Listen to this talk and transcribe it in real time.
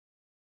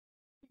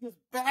is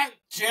back,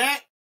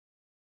 Jet.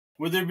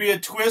 Will there be a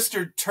twist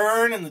or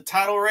turn in the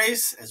title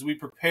race as we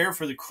prepare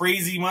for the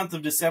crazy month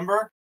of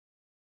December?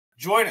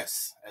 Join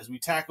us as we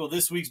tackle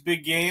this week's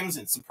big games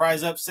and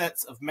surprise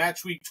upsets of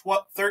Matchweek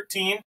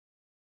 13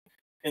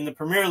 in the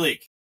Premier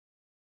League,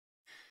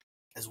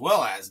 as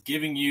well as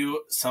giving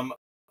you some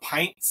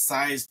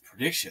pint-sized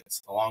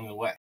predictions along the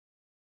way.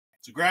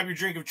 So grab your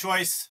drink of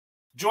choice,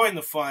 join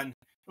the fun,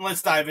 and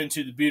let's dive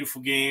into the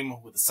beautiful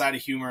game with a side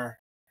of humor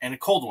and a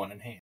cold one in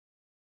hand.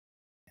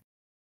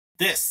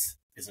 This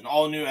is an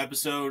all-new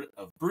episode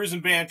of Brews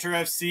and Banter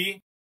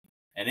FC,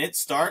 and it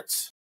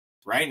starts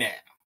right now.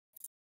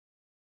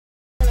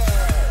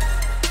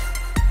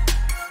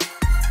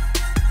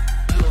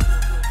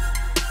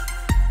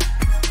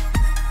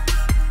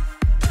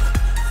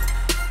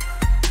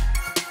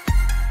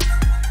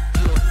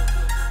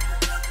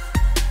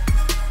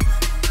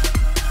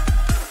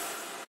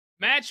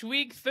 Match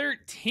week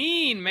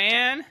 13,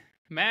 man.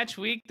 Match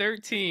week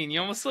 13.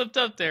 You almost slipped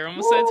up there.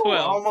 Almost said 12.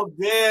 Almost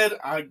did.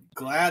 I'm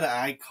glad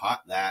I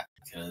caught that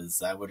because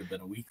that would have been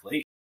a week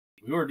late.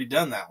 We already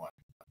done that one.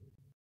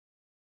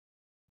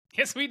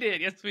 Yes, we did.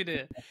 Yes, we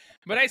did.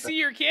 But I see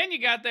your can you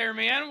got there,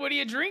 man. What are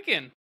you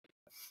drinking?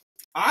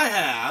 I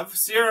have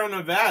Sierra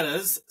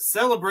Nevada's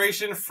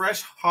Celebration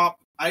Fresh Hop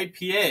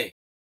IPA.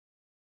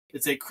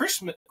 It's a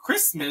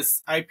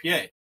Christmas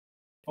IPA.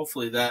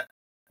 Hopefully that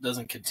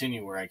doesn't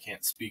continue where I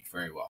can't speak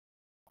very well.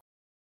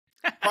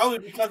 Probably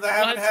because I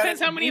haven't had it.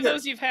 Depends how many of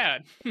those you've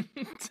had.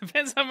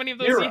 Depends how many of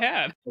those you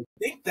had. I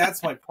think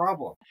that's my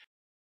problem.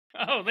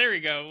 Oh, there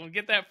we go. We'll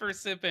get that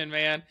first sip in,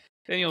 man.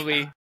 Then you'll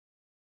be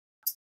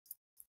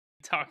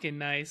talking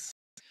nice.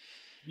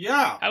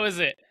 Yeah. How is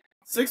it?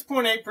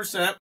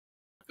 6.8%.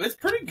 It's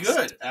pretty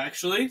good,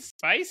 actually.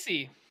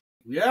 Spicy.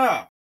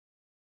 Yeah.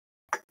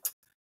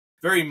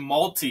 Very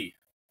malty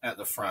at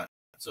the front.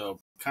 So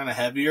kind of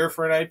heavier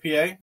for an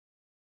IPA.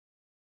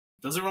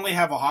 Doesn't really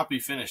have a hoppy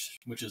finish,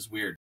 which is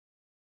weird.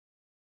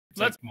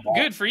 That's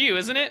good for you,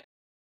 isn't it?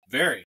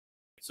 Very.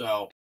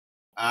 So,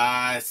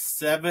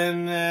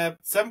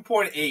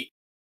 7.8.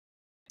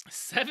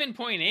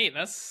 7.8.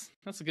 That's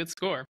a good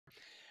score.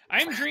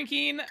 I'm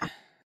drinking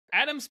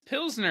Adams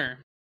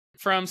Pilsner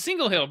from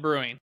Single Hill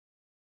Brewing.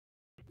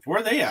 Where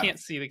are they at? Can't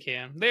see the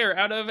can. They're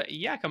out of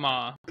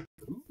Yakima,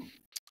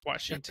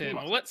 Washington.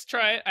 Well, let's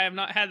try it. I have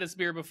not had this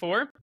beer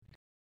before.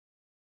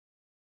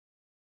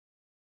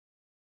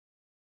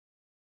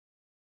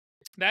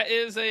 That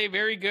is a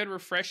very good,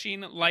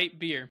 refreshing, light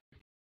beer.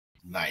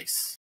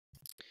 Nice.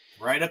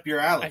 Right up your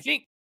alley. I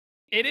think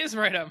it is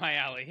right up my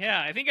alley. Yeah,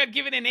 I think I'd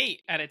give it an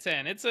 8 out of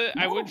 10.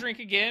 I would drink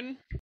again,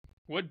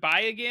 would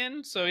buy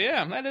again. So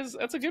yeah,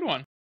 that's a good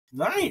one.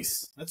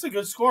 Nice. That's a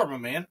good score, my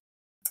man.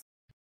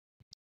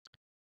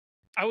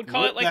 I would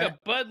call it like a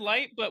Bud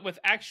Light, but with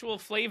actual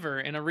flavor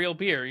in a real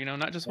beer,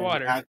 not just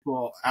water.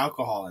 Actual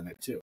alcohol in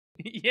it, too.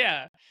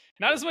 Yeah.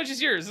 Not as much as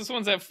yours. This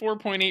one's at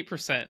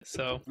 4.8%.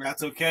 So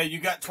that's okay.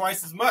 You got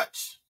twice as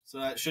much. So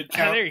that should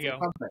count. There you go.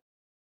 Something.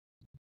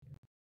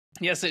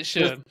 Yes, it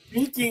should. So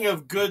speaking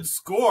of good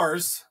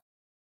scores,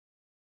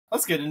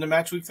 let's get into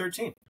Match Week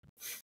 13.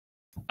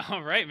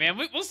 All right, man.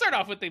 We'll start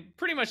off with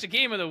pretty much the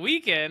game of the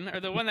weekend,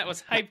 or the one that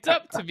was hyped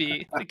up to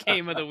be the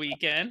game of the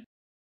weekend.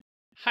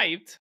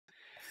 Hyped.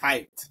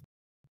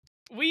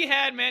 We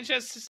had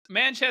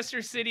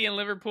Manchester City and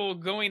Liverpool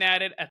going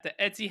at it at the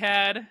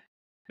Etihad.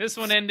 This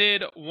one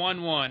ended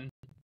 1-1.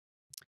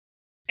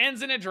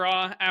 Ends in a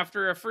draw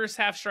after a first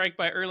half strike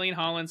by Erling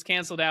Haaland's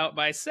canceled out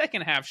by a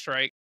second half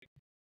strike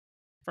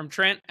from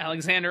Trent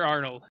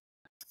Alexander-Arnold.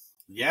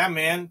 Yeah,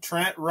 man.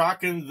 Trent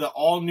rocking the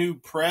all-new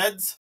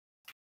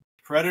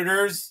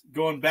Predators,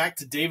 going back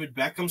to David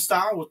Beckham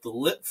style with the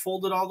lip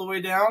folded all the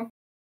way down.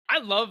 I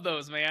love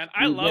those, man.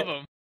 I love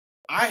them.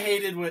 I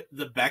hated with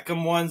the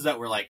Beckham ones that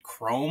were like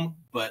chrome,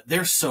 but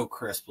they're so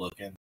crisp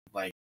looking.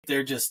 Like,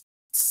 they're just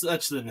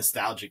such the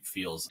nostalgic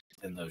feels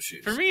in those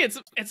shoes. For me, it's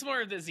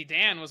more of the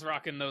Zidane was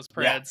rocking those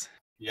Preds.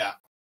 Yeah.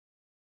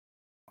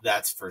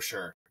 That's for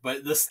sure.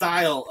 But the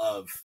style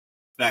of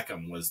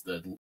Beckham was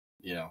the,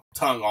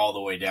 tongue all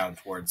the way down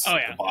towards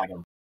the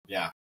bottom.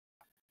 Yeah.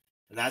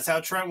 And that's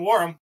how Trent wore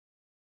them.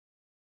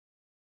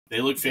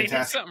 They look fantastic. They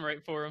did something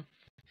right for him.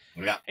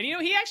 Yeah. And,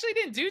 he actually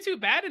didn't do too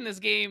bad in this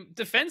game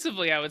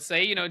defensively, I would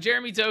say.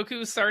 Jeremy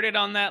Doku started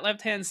on that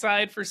left-hand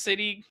side for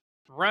City,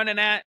 running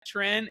at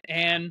Trent,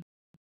 and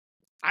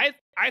I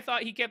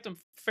thought he kept him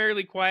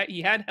fairly quiet.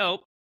 He had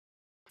help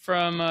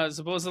from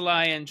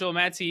Szoboszlai and Joel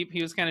Matip.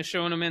 He was kind of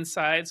showing him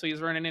inside, so he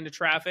was running into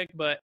traffic,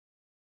 but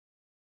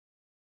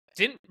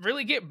didn't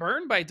really get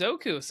burned by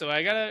Doku. So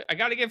I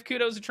gotta give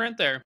kudos to Trent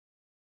there.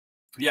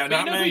 Yeah,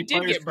 but who he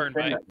did get burned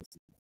by?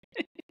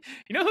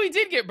 You know who he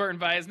did get burned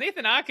by is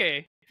Nathan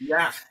Ake.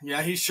 Yeah,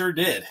 he sure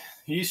did.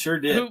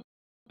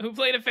 Who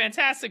played a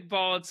fantastic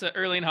ball to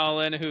Erling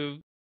Haaland, who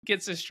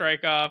gets his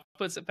strike off,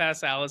 puts it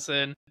past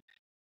Alisson.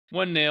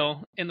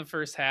 1-0 in the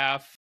first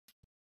half.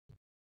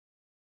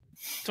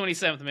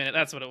 27th minute,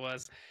 that's what it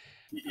was.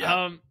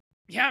 Yeah.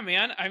 Yeah,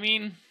 man. I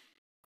mean,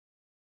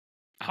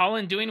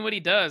 Haaland doing what he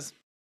does.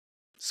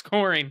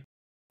 Scoring.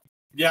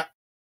 Yeah.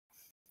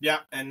 Yeah,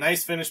 and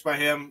nice finish by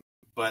him,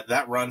 but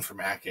that run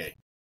from Ake,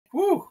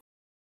 whoo!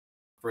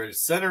 For a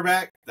center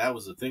back, that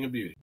was a thing of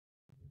beauty.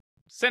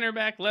 Center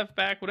back, left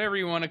back, whatever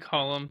you want to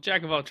call him,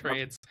 jack of all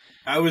trades.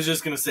 I was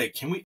just gonna say,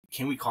 can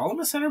we call him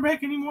a center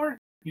back anymore?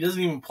 He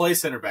doesn't even play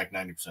center back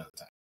 90% of the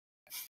time.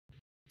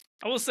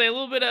 I will say a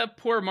little bit of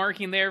poor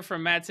marking there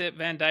from Matip,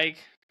 Van Dijk.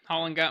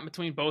 Holland got in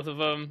between both of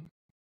them.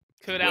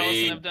 Could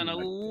Alisson have done a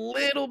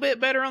little bit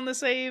better on the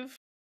save?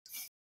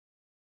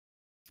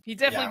 He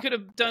definitely could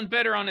have done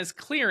better on his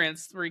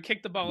clearance where he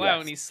kicked the ball out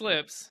and he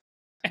slips.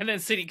 And then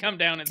City come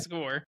down and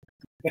score.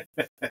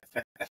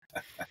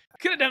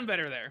 Could have done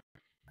better there.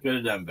 Could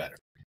have done better.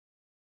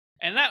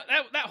 And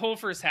that whole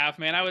first half,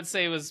 man, I would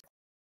say was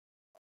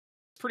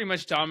pretty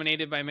much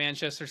dominated by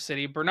Manchester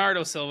City.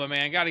 Bernardo Silva,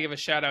 man, got to give a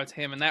shout out to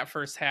him in that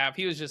first half.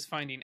 He was just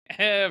finding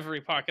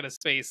every pocket of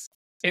space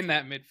in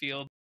that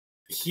midfield.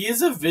 He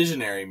is a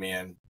visionary,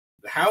 man.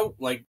 How,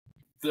 like,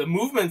 the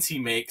movements he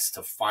makes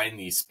to find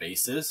these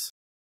spaces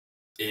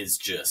is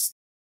just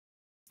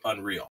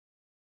unreal.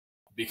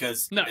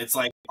 Because it's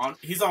like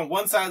he's on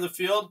one side of the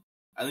field,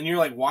 and then you're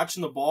like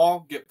watching the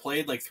ball get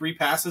played like 3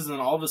 passes, and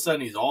then all of a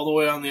sudden he's all the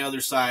way on the other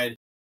side,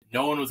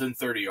 no one within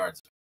 30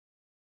 yards.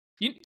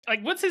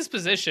 What's his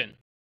position?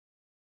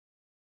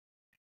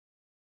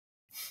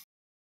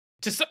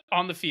 Just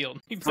on the field.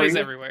 He plays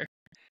everywhere.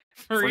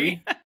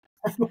 Free?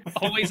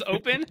 Always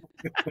open?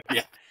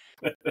 Yeah.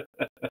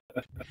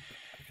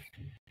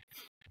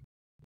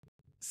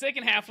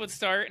 Second half would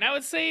start, and I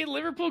would say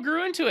Liverpool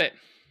grew into it.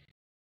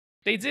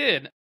 They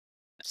did.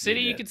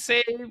 City, you could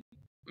say,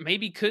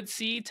 maybe could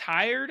see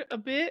tired a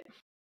bit.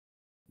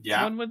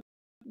 Yeah.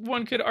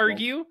 One could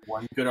argue.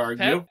 One could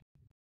argue. Pep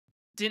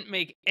didn't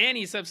make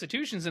any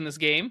substitutions in this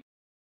game.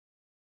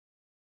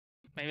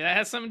 Maybe that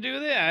has something to do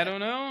with it. I don't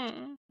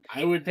know.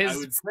 I would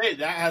say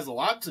that has a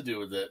lot to do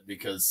with it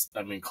because,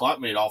 I mean, Klopp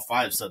made all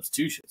 5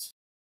 substitutions.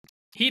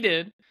 He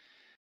did.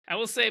 I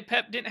will say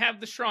Pep didn't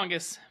have the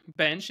strongest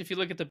bench. If you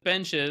look at the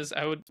benches,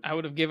 I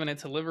would have given it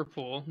to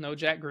Liverpool. No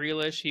Jack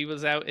Grealish. He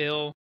was out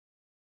ill.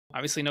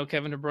 Obviously, no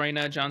Kevin De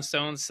Bruyne. John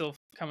Stones still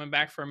coming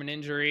back from an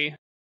injury.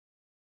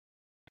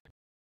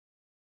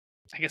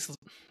 I guess,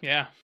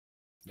 yeah.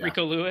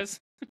 Rico Lewis.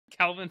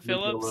 Calvin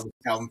Phillips.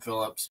 Calvin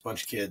Phillips.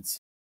 Bunch of kids.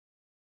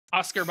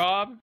 Oscar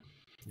Bob.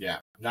 Yeah.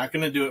 Not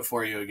going to do it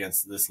for you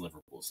against this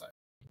Liverpool side.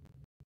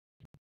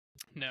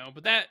 No,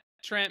 but that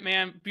Trent,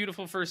 man,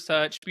 beautiful first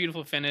touch.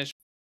 Beautiful finish.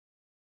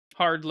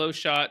 Hard, low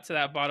shot to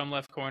that bottom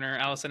left corner.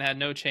 Alisson had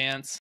no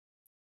chance.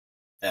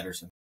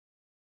 Ederson,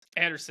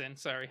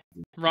 sorry.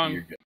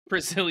 Wrong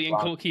Brazilian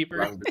goalkeeper.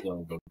 Wrong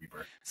Brazilian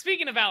goalkeeper.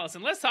 Speaking of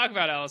Alisson, let's talk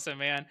about Alisson,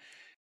 man.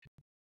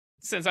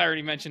 Since I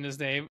already mentioned his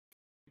name.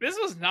 This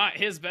was not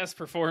his best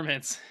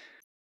performance.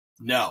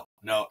 No.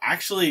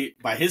 Actually,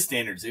 by his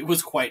standards, it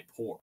was quite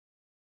poor.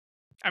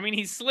 I mean,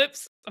 he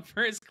slips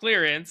for his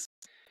clearance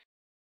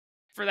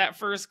for that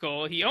first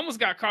goal. He almost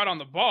got caught on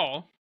the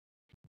ball.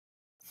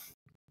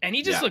 And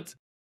he just looked,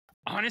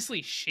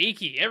 honestly,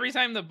 shaky. Every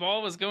time the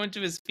ball was going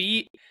to his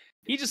feet,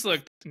 he just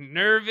looked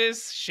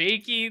nervous,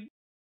 shaky,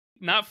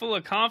 not full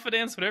of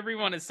confidence, whatever you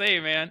want to say,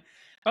 man.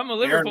 If I'm a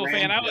Liverpool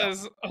fan, I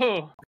was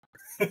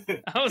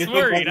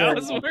worried. I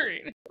was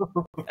worried.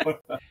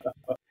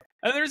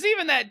 And there's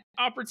even that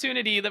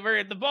opportunity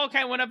where the ball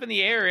kind of went up in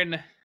the air and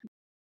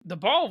the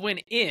ball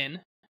went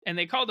in and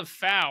they called a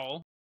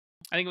foul.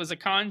 I think it was a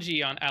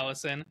Kanji on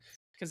Alisson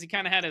because he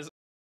kind of had his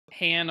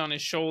hand on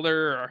his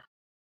shoulder.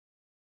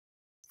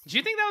 Did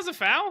you think that was a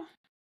foul?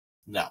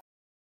 No.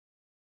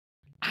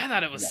 I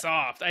thought it was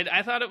soft.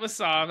 I thought it was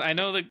soft. I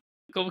know the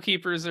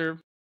goalkeepers are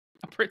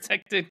a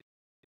protected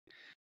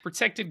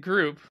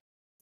group.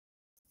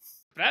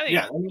 But I think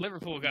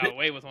Liverpool got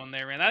away with one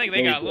there, man. I think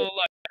they got a little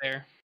lucky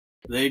there.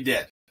 They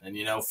did. And,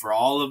 for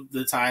all of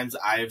the times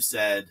I have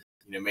said,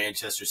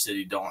 Manchester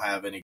City don't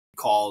have any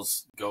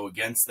calls go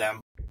against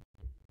them,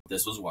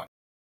 this was one.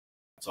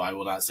 So I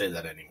will not say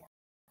that anymore.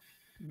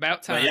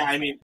 About time. But yeah, I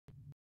mean,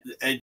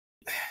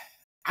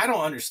 I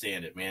don't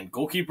understand it, man.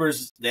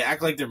 Goalkeepers, they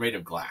act like they're made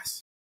of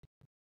glass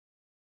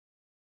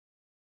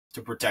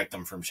to protect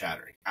them from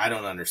shattering. I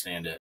don't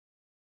understand it.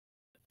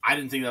 I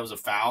didn't think that was a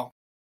foul.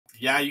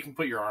 Yeah, you can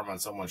put your arm on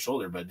someone's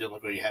shoulder, but it didn't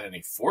look like you had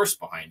any force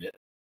behind it.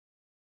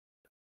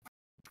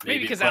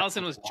 Maybe because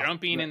Alisson was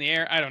jumping in the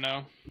air. I don't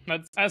know.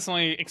 That's the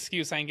only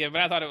excuse I can give,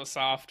 but I thought it was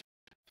soft.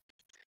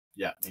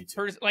 Yeah, me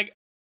too. Like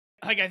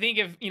I think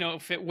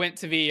if it went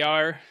to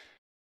VAR,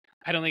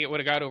 I don't think it would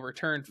have got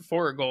overturned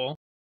for a goal.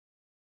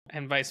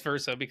 And vice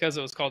versa. Because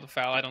it was called a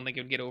foul, I don't think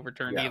it would get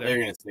overturned either. They're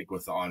going to stick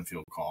with the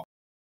on-field call.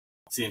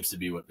 Seems to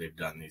be what they've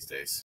done these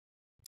days.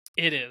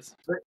 It is.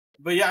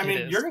 But yeah, I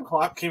mean, Jurgen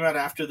Klopp came out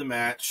after the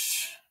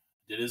match,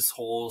 did his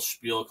whole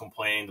spiel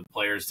complaining the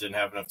players didn't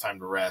have enough time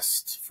to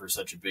rest for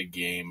such a big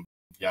game,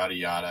 yada,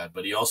 yada.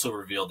 But he also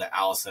revealed that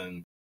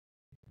Alisson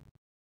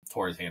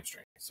tore his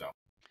hamstring. So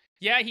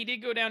yeah, he did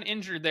go down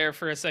injured there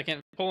for a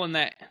second, pulling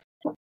that,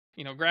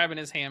 grabbing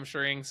his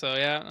hamstring. So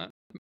yeah,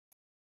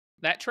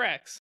 that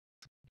tracks.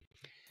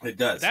 It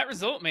does. That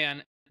result,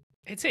 man,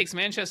 it takes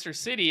Manchester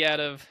City out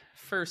of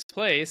first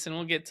place, and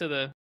we'll get to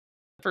the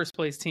first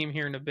place team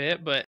here in a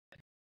bit, but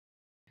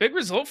big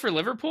result for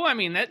Liverpool. I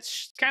mean,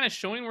 that's kind of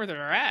showing where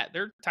they're at.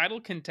 They're title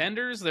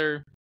contenders.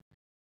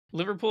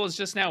 Liverpool is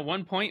just now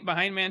 1 point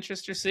behind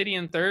Manchester City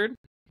in third.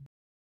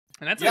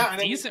 And that's a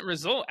decent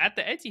result at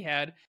the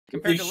Etihad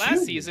compared to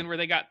last season where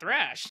they got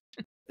thrashed.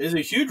 It's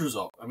a huge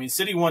result. I mean,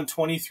 City won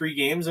 23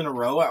 games in a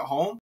row at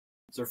home.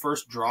 It's their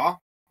first draw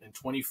in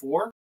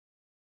 24.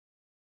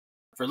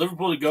 For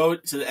Liverpool to go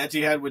to the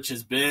Etihad, which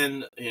has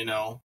been,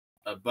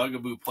 a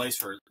bugaboo place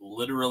for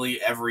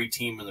literally every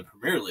team in the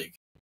Premier League,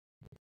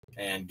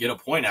 and get a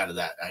point out of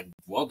that.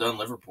 Well done,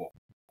 Liverpool.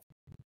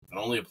 I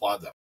only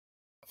applaud them.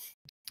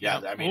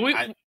 Yeah, I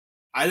mean,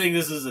 I think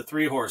this is a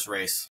 3-horse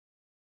race,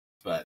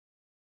 but,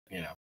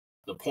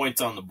 the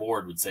points on the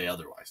board would say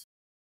otherwise.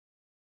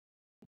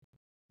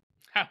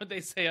 How would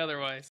they say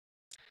otherwise?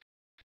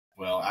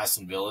 Well,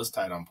 Aston Villa is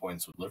tied on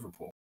points with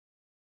Liverpool.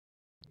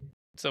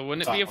 So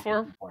wouldn't it be a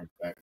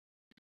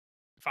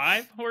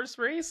 5-horse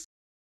race?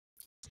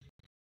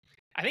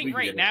 I think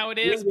right now it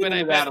is, but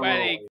I bet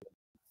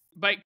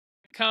by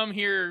come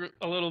here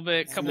a little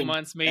bit, couple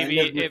months maybe.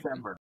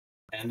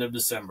 End of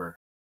December.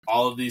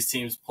 All of these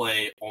teams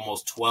play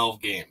almost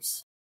 12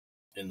 games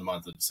in the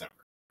month of December.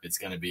 It's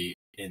going to be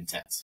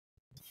intense.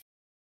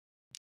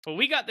 Well,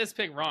 we got this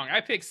pick wrong.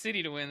 I picked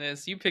City to win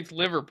this. You picked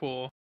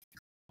Liverpool,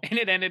 and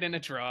it ended in a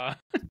draw.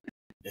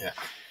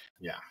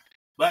 Yeah.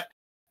 But,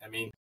 I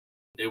mean,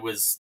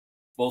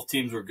 both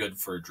teams were good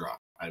for a draw,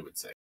 I would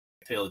say.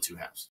 Tale of two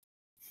halves.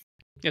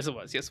 Yes, it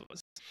was.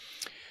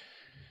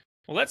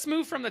 Well, let's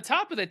move from the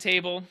top of the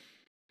table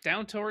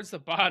down towards the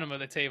bottom of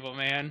the table,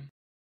 man.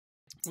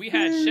 We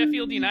had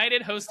Sheffield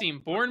United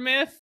hosting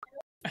Bournemouth,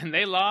 and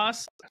they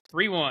lost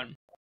 3-1.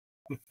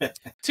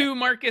 2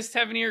 Marcus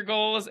Tavernier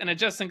goals and a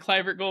Justin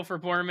Kluivert goal for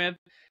Bournemouth.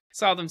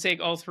 Saw them take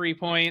all 3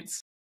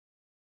 points.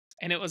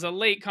 And it was a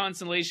late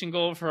consolation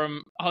goal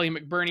from Ollie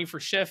McBurney for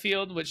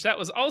Sheffield, which that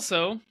was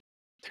also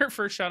their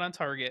first shot on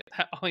target.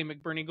 That Ollie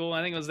McBurney goal,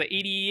 I think it was the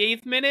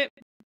 88th minute.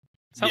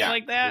 Something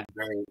like that.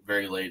 Very,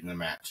 very late in the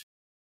match.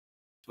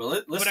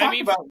 But let's talk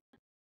about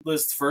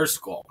this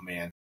first goal,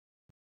 man.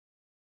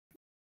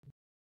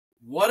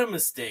 What a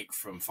mistake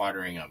from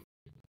Fotheringham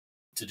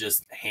to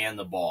just hand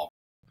the ball,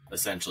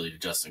 essentially, to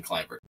Justin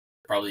Kluivert.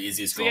 Probably the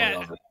easiest goal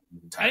ever.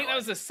 I think that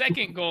was the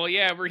second goal,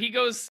 where he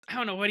goes, I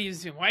don't know what he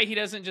was doing, why he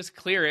doesn't just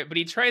clear it, but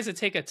he tries to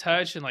take a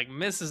touch and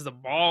misses the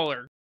ball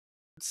or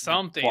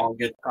something. The ball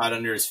gets caught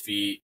under his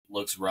feet,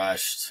 looks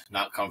rushed,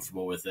 not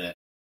comfortable with it.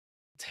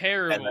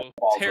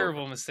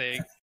 Terrible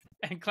mistake.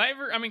 And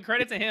Kluivert, I mean,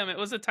 credit to him, it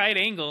was a tight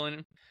angle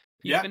and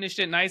he finished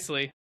it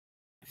nicely.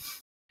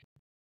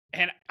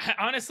 And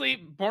honestly,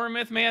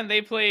 Bournemouth, man,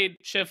 they played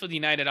Sheffield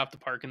United off the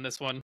park in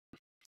this one.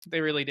 They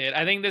really did.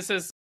 I think this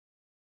is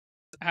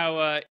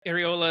how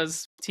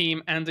Areola's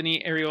team,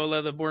 Anthony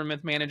Areola, the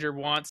Bournemouth manager,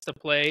 wants to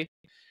play.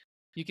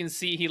 You can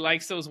see he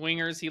likes those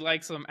wingers. He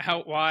likes them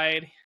out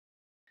wide.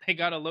 They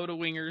got a load of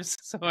wingers.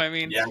 So, I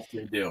mean... Yeah,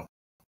 they do.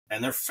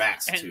 And they're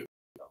fast, too.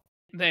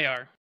 They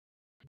are.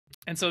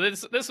 And so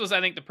this was,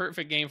 I think, the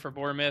perfect game for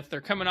Bournemouth.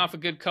 They're coming off a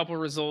good couple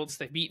results.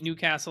 They beat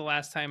Newcastle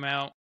last time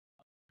out.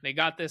 They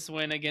got this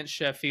win against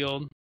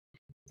Sheffield.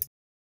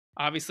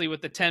 Obviously,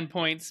 with the 10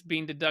 points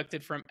being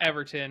deducted from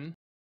Everton,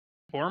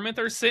 Bournemouth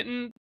are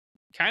sitting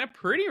kind of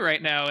pretty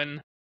right now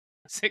in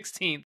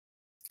 16th.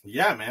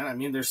 Yeah, man. I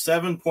mean, they're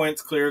 7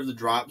 points clear of the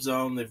drop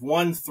zone. They've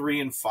won 3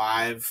 and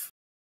 5.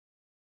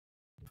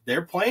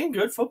 They're playing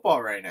good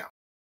football right now.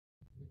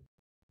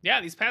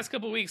 Yeah, these past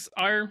couple weeks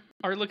are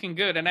looking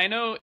good. And I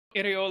know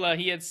Areola,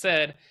 he had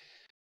said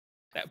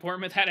that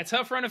Bournemouth had a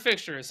tough run of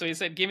fixtures. So he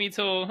said, give me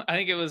till, I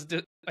think it was,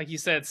 like you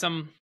said,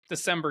 some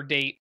December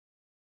date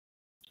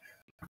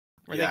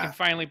where they can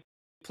finally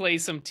play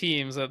some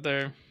teams that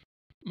they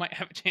might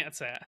have a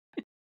chance at.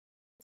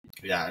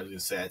 Yeah, I was going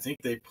to say, I think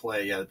they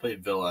play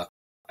Villa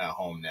at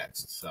home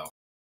next. So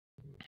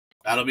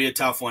that'll be a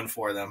tough one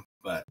for them,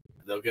 but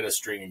they'll get a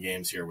string of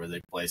games here where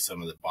they play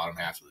some of the bottom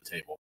half of the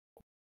table.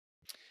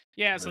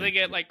 Yeah, so they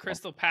get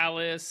Crystal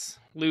Palace,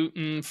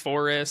 Luton,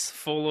 Forest,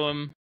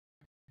 Fulham,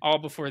 all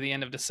before the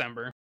end of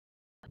December.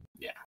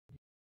 Yeah.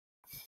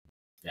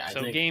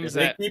 So games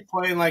that keep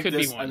playing like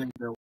this, I think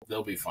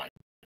they'll be fine.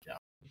 Yeah.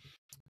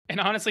 And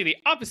honestly, the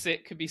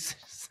opposite could be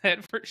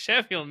said for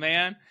Sheffield,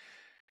 man.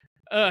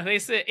 They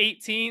sit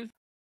 18th.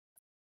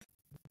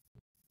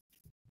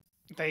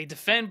 They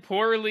defend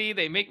poorly.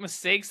 They make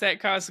mistakes that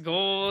cost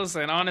goals.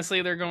 And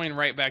honestly, they're going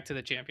right back to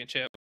the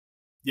championship.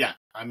 Yeah,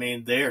 I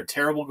mean, they are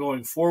terrible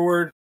going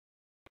forward.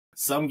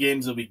 Some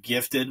games will be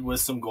gifted with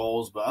some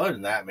goals, but other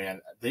than that,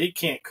 man, they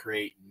can't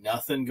create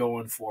nothing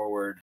going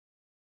forward.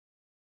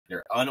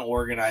 They're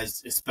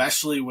unorganized,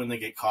 especially when they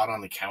get caught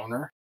on the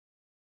counter.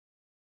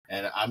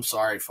 And I'm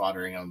sorry,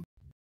 Fotheringham,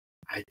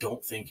 I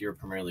don't think you're a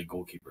Premier League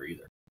goalkeeper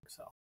either.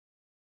 So,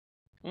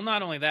 well,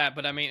 not only that,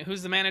 but I mean,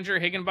 who's the manager?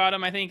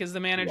 Higginbottom, I think, is the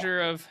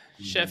manager of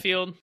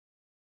Sheffield.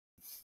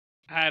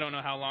 I don't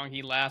know how long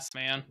he lasts,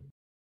 man.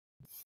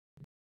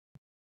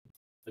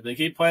 If they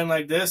keep playing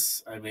like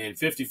this, I mean,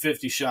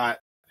 50-50 shot,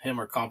 him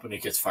or company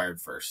gets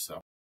fired first.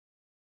 So,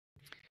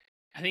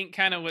 I think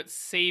kind of what's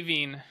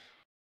saving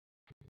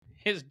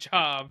his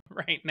job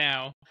right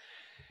now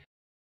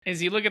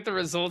is you look at the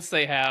results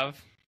they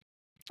have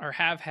or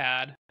have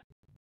had.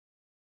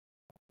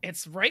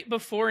 It's right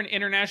before an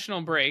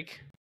international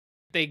break,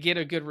 they get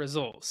a good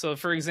result. So,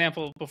 for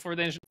example, before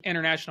the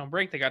international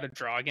break, they got a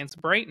draw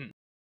against Brighton.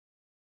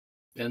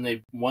 And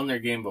they won their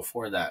game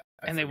before that.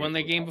 And they won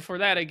their game before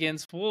that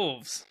against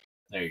Wolves.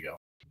 There you go.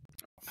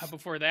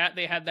 Before that,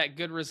 they had that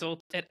good result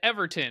at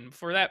Everton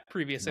before that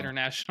previous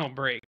international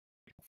break.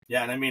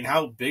 Yeah, and I mean,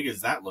 how big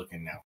is that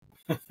looking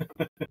now?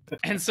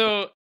 And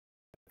so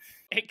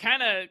it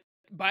kind of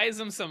buys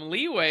them some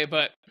leeway,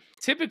 but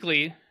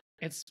typically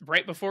it's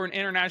right before an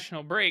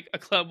international break, a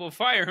club will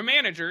fire a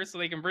manager so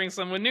they can bring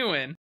someone new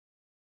in.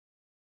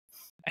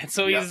 And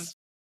so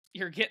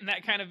you're getting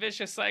that kind of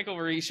vicious cycle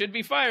where he should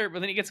be fired,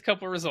 but then he gets a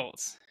couple of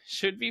results.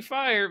 Should be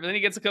fired, but then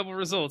he gets a couple of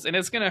results. And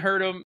it's going to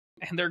hurt him,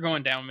 and they're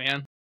going down,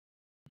 man.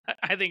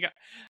 I think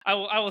I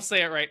will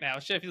say it right now.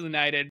 Sheffield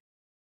United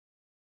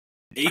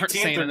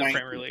 18th or in the 19th?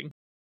 Premier League.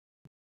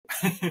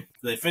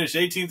 They finished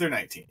 18th or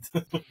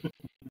 19th.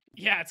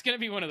 Yeah, it's going to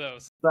be one of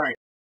those. Sorry,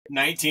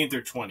 19th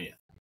or 20th.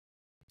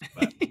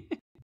 But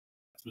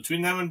it's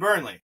between them and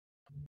Burnley.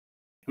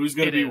 Who's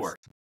going to be worse?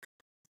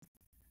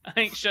 I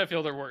think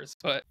Sheffield are worse,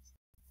 but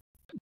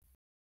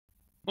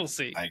we'll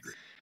see. I agree.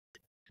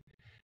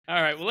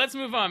 All right, well, let's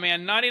move on,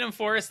 man. Nottingham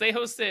Forest, they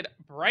hosted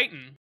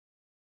Brighton.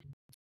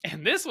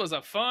 And this was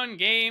a fun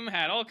game,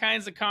 had all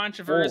kinds of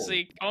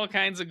controversy, all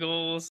kinds of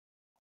goals.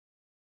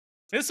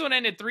 This one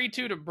ended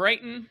 3-2 to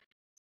Brighton.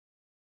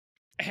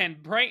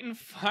 And Brighton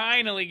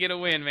finally get a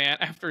win, man,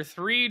 after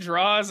 3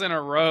 draws in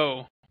a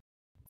row.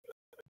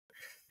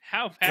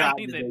 How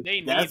badly did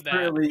they need that?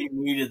 Desperately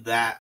needed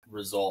that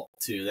result,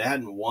 too. They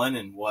hadn't won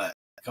in, what,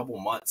 a couple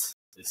months,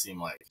 it seemed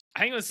like.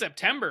 I think it was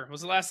September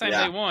was the last time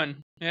they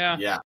won. Yeah.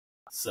 Yeah.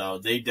 So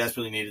they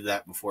desperately needed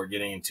that before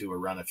getting into a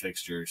run of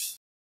fixtures.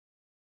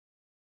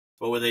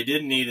 But what they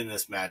didn't need in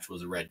this match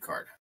was a red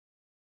card.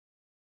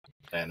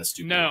 And a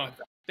stupid No, one.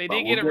 they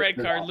did get a red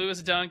card.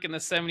 Lewis Dunk in the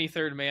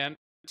 73rd, man.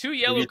 2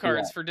 yellow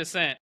cards for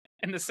dissent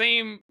in the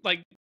same,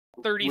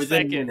 30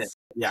 seconds.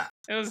 Yeah.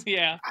 It was,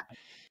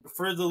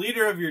 For the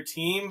leader of your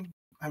team,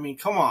 I mean,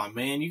 come on,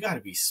 man. You got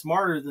to be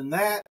smarter than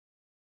that.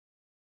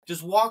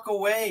 Just walk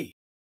away.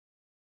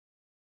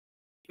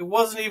 It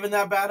wasn't even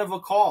that bad of a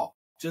call.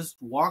 Just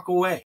walk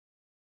away.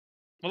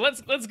 Well,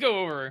 let's go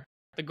over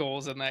the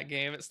goals in that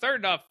game. It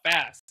started off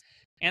fast.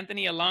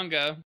 Anthony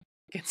Elanga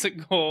gets a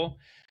goal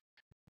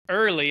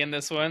early in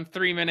this one,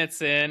 3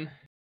 minutes in.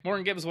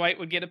 Morgan Gibbs-White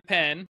would get a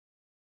pen.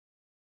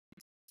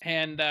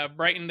 And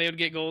Brighton, they would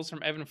get goals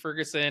from Evan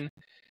Ferguson.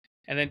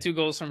 And then 2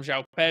 goals from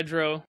João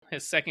Pedro.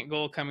 His second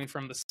goal coming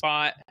from the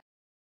spot.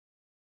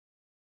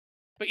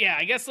 But yeah,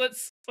 I guess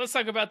let's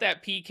talk about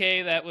that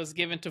PK that was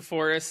given to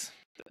Forrest,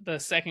 the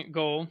second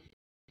goal.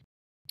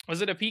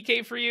 Was it a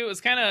PK for you? It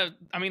was kind of,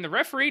 I mean, the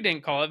referee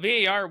didn't call it.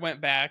 VAR went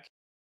back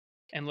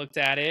and looked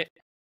at it.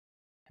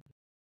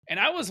 And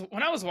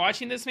when I was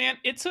watching this, man,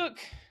 it took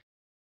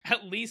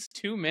at least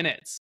 2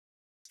 minutes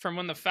from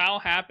when the foul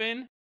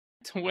happened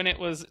to when it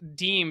was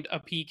deemed a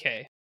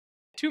PK.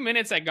 2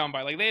 minutes had gone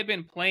by. They had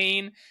been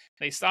playing.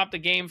 They stopped the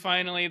game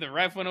finally. The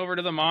ref went over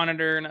to the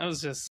monitor, and it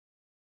was just...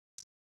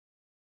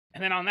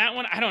 And then on that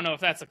one, I don't know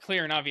if that's a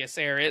clear and obvious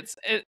error.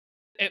 It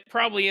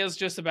probably is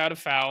just about a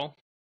foul.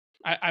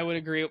 I would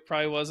agree it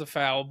probably was a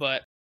foul,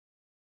 but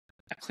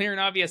a clear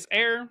and obvious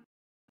error?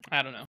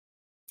 I don't know.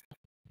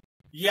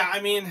 Yeah,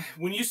 I mean,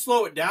 when you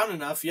slow it down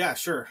enough, yeah,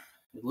 sure.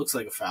 It looks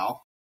like a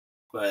foul.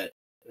 But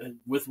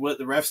with what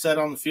the ref said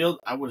on the field,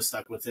 I would have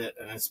stuck with it.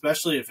 And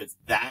especially if it's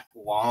that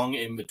long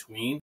in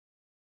between.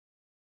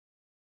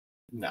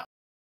 No,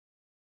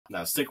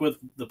 stick with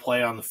the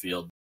play on the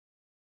field.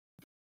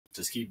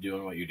 Just keep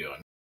doing what you're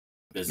doing.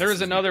 There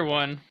was another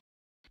one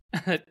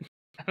that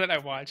I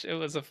watched. It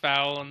was a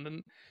foul, and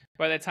then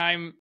by the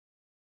time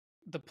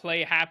the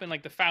play happened,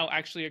 the foul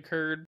actually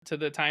occurred to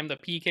the time the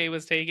PK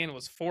was taken, it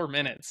was 4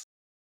 minutes.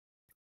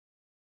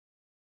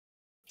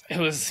 It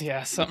was,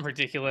 something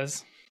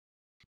ridiculous.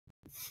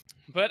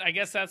 But I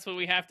guess that's what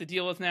we have to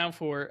deal with now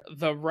for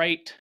the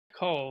right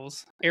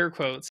calls, air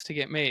quotes, to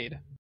get made.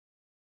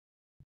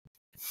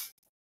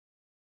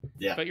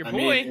 Yeah, but your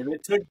boy, mean,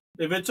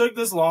 if it took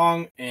this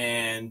long,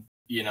 and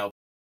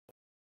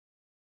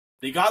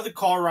they got the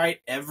call right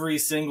every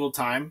single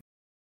time,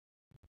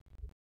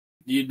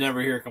 you'd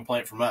never hear a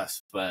complaint from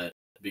us. But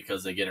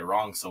because they get it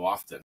wrong so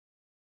often,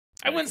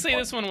 I wouldn't say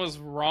this one was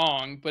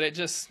wrong, but it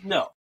just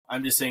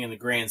I'm just saying in the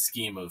grand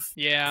scheme of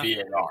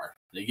VAR,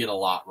 they get a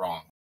lot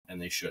wrong,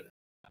 and they shouldn't.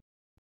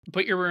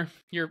 But you're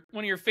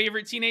one of your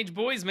favorite teenage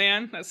boys,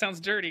 man. That sounds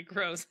dirty,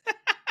 gross.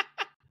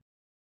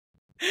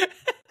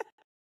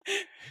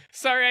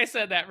 Sorry I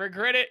said that.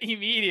 Regret it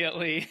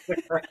immediately.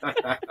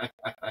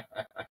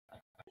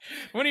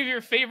 One of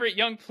your favorite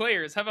young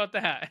players. How about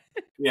that?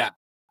 Yeah.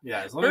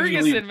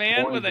 Ferguson,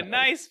 man, with a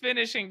nice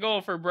finishing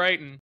goal for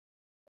Brighton.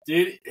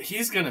 Dude,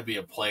 he's going to be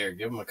a player.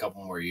 Give him a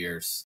couple more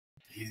years.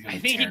 I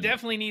think he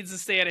definitely needs to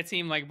stay at a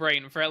team like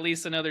Brighton for at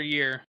least another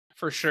year,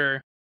 for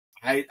sure.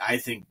 I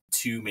think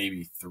 2,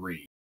 maybe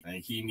 3. I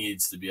think he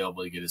needs to be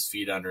able to get his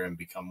feet under him,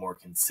 become more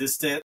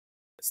consistent,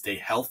 stay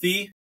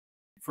healthy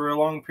for a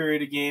long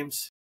period of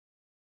games.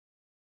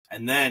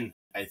 And then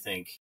I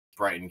think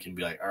Brighton can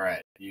be like, all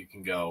right, you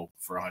can go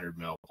for 100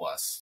 mil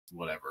plus,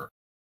 whatever.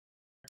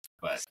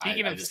 But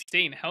Speaking of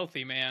staying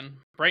healthy, man,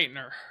 Brighton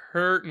are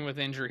hurting with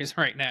injuries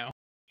right now.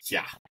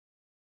 Yeah.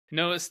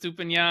 No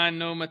Estupinian,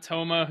 no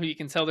Matoma, who you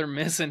can tell they're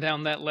missing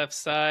down that left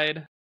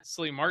side.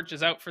 Sully March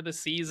is out for the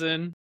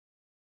season.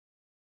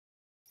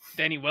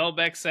 Danny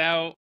Welbeck's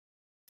out.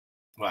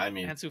 Well, I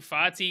mean, Ansu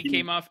Fati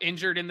came off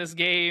injured in this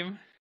game.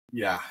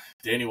 Yeah,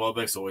 Danny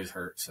Welbeck's always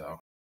hurt, so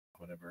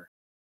whatever.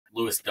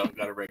 Lewis Dunk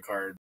got a red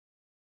card.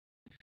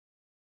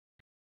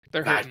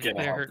 They're hurting.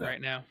 They're hurting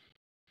right now.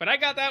 But I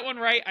got that one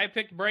right. I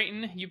picked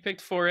Brighton. You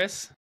picked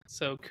Forest.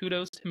 So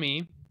kudos to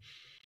me.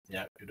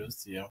 Yeah,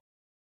 kudos to you.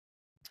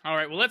 All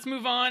right, well, let's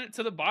move on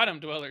to the bottom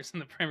dwellers in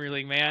the Premier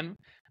League, man.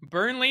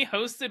 Burnley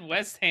hosted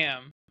West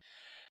Ham.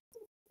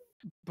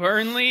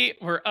 Burnley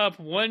were up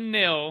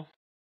 1-0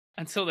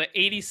 until the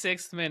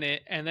 86th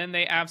minute, and then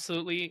they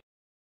absolutely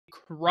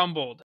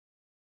crumbled.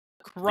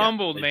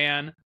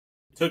 Man.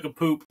 Took a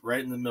poop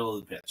right in the middle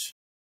of the pitch.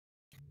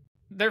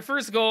 Their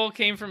first goal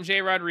came from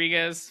Jay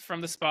Rodriguez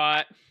from the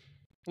spot.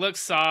 Looked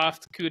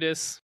soft.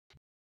 Kudus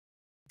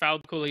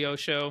fouled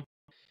Koleosho.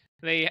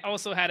 They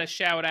also had a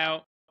shout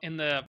out in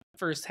the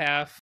first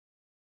half.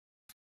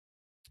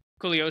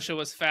 Koleosho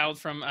was fouled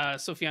from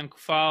Sofiane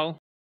Koufal.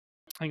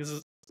 I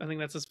think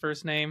that's his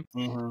first name.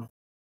 Mm-hmm.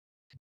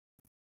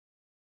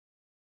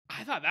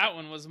 I thought that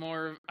one was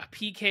more a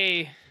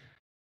PK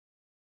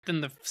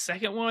than the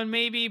second one,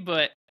 maybe,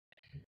 but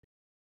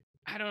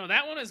I don't know.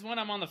 That one is one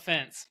I'm on the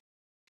fence.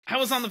 I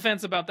was on the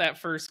fence about that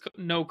first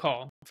no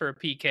call for a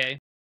PK.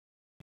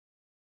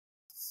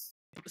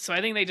 So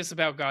I think they just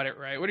about got it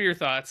right. What are your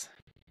thoughts?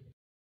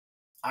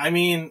 I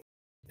mean,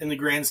 in the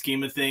grand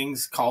scheme of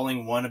things,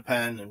 calling one a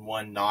pen and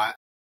one not,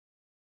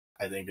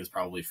 I think is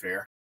probably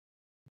fair.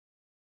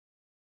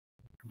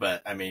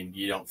 But, I mean,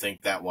 you don't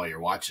think that while you're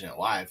watching it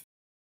live.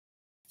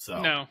 So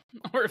no,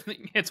 or if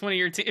it's one of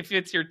your if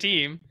it's your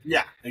team.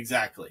 Yeah,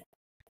 exactly.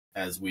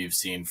 As we've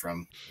seen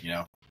from,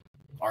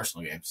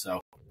 Arsenal games. So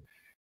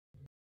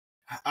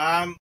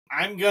I'm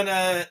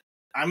gonna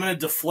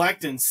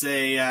deflect and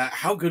say,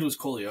 how good was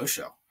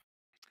Koleosho?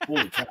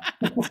 Holy cow.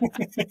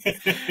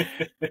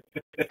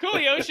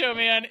 Koleosho,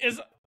 man,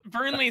 is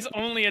Burnley's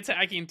only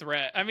attacking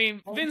threat. I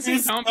mean,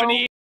 Vincent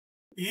Kompany.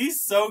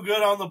 He's so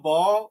good on the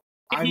ball.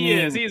 He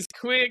is. He's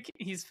quick.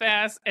 He's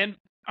fast. And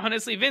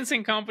honestly,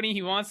 Vincent Kompany,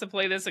 he wants to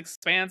play this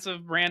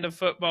expansive brand of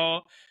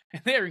football.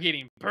 And they're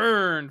getting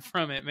burned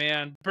from it,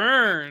 man.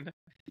 Burned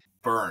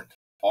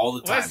all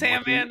the time. West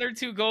Ham, man, their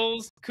 2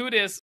 goals.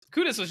 Kudus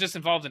was just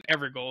involved in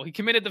every goal. He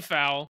committed the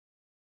foul.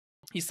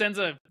 He sends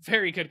a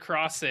very good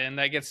cross in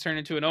that gets turned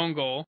into an own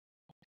goal.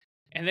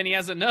 And then he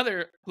has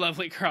another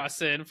lovely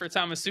cross in for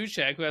Thomas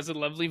Souček, who has a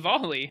lovely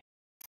volley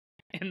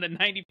in the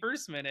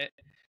 91st minute.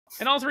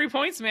 And all 3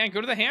 points, man, go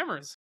to the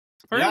Hammers.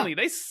 Burnley,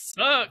 they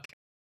suck.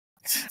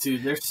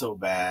 Dude, they're so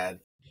bad.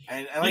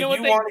 And like,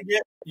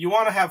 you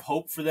want to have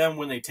hope for them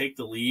when they take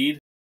the lead.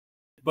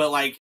 But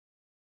like,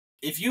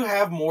 if you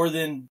have more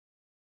than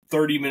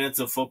 30 minutes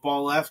of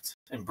football left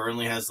and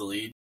Burnley has the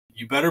lead,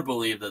 you better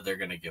believe that they're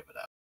going to give it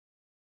up.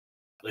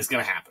 It's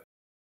going to happen.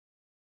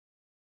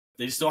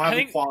 They just don't have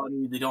the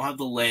quality. They don't have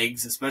the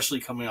legs, especially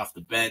coming off the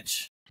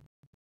bench.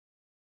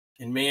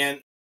 And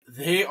man,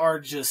 they are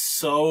just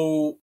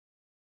so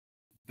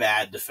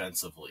bad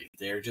defensively.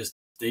 They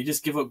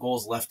just give up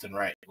goals left and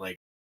right. Like,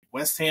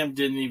 West Ham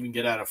didn't even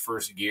get out of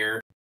first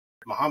gear.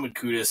 Mohamed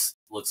Kudus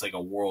looks like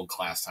a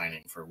world-class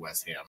signing for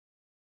West Ham.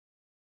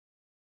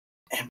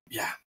 And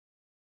yeah,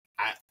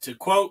 to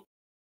quote,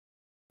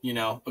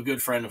 a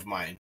good friend of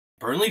mine,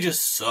 Burnley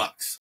just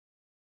sucks.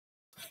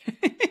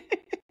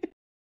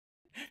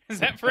 Is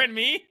that friend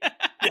me?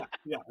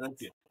 yeah,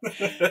 that's you.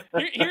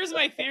 Here's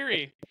my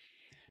theory.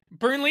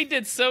 Burnley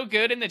did so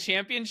good in the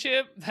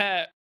championship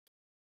that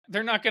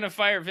they're not going to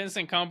fire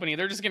Vincent Kompany.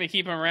 They're just going to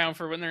keep him around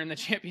for when they're in the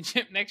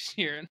championship next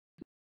year.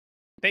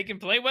 They can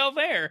play well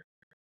there.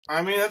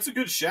 I mean, that's a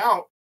good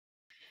shout.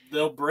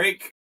 They'll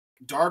break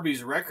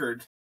Derby's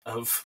record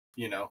of,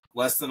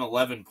 less than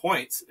 11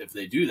 points if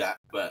they do that.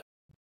 But,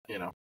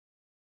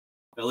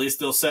 at least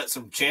they'll set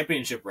some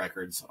championship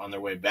records on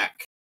their way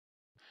back.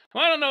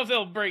 Well, I don't know if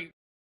they'll break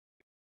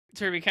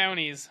Derby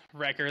County's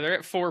record. They're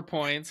at 4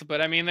 points,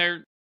 but I mean,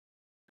 they're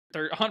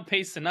on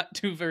pace to not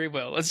do very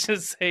well. Let's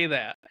just say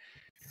that.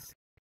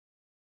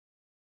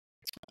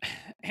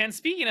 And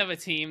speaking of a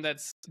team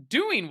that's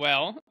doing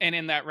well and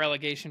in that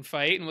relegation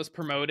fight and was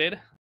promoted,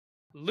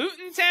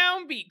 Luton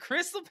Town beat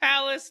Crystal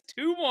Palace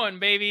 2-1,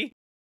 baby.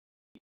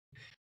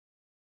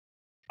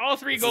 All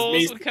 3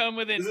 goals would come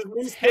within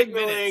 10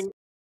 minutes.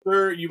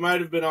 Sir, you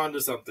might have been onto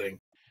something.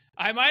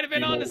 I might have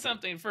been onto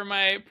something for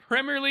my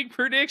Premier League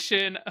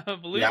prediction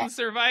of Luton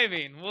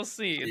surviving. We'll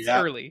see. It's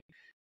early.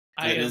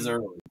 It is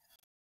early.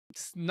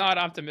 It's not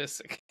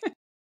optimistic.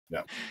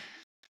 Yeah.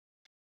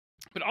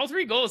 But all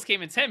 3 goals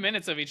came in 10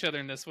 minutes of each other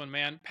in this one,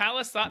 man.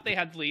 Palace thought they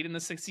had the lead in the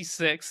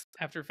 66th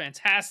after a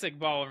fantastic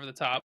ball over the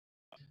top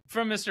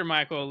from Mr.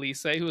 Michael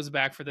Elise, who was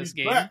back for this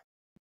game,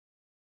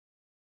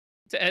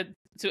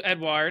 to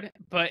Edouard.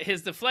 But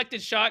his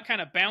deflected shot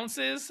kind of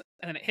bounces,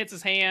 and then it hits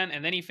his hand,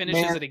 and then he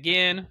finishes it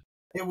again.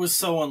 It was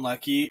so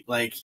unlucky.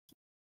 Like,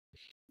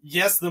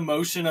 yes, the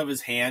motion of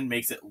his hand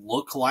makes it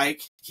look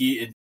like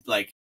he,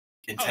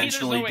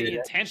 intentionally did it.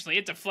 Intentionally.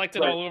 It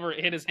deflected all over,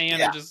 it hit his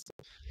hand, and just...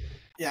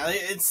 Yeah,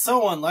 it's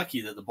so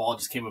unlucky that the ball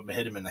just came up and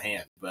hit him in the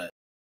hand. But,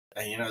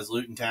 as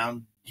Luton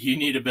Town, you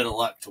need a bit of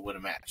luck to win a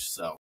match.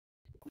 So,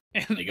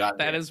 they got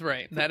That is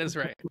right. That is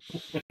right.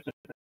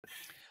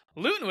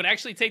 Luton would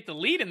actually take the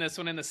lead in this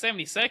one in the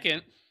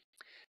 72nd.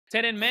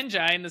 Teden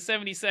Menjai in the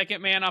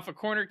 72nd, man, off a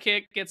corner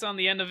kick, gets on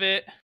the end of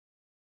it.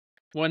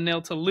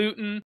 1-0 to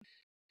Luton.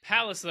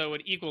 Palace, though,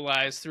 would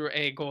equalize through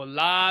a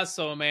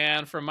golazo,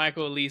 man, from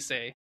Michael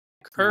Elise.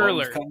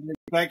 Curler. What to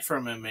expect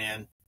from him,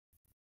 man.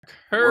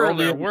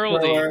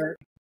 Worldy.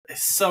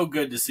 It's so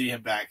good to see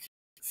him back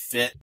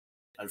fit.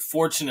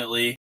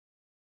 Unfortunately,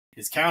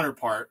 his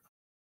counterpart,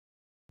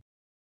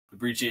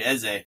 Fabrice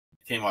Eze,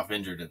 came off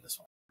injured in this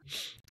one.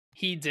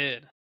 He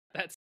did.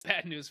 That's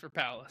bad news for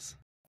Palace.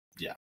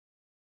 Yeah.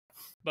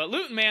 But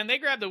Luton, man, they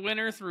grabbed the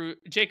winner through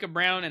Jacob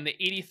Brown in the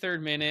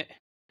 83rd minute.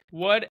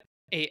 What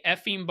a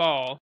effing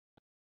ball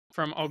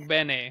from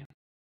Ogbene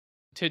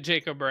to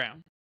Jacob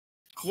Brown.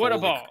 What a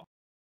ball.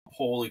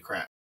 Holy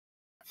crap.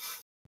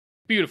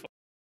 Beautiful.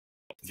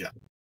 Yeah.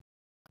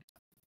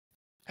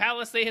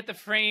 Palace, they hit the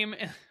frame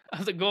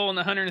of the goal in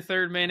the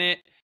 103rd minute,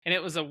 and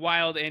it was a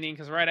wild ending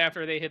because right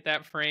after they hit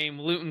that frame,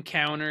 Luton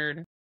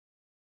countered.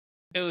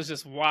 It was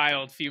just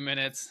wild few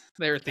minutes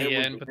there at the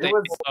end. But it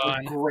was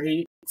a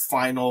great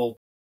final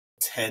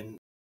 10,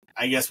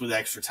 I guess with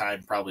extra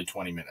time, probably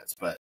 20 minutes.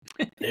 But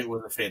it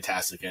was a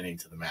fantastic ending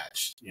to the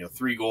match.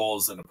 3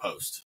 goals and a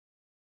post.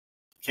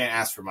 Can't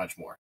ask for much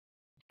more.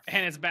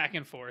 And it's back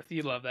and forth.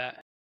 You love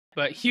that.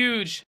 But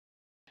huge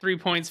 3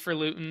 points for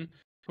Luton,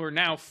 who are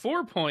now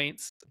 4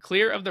 points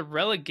clear of the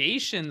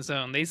relegation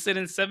zone. They sit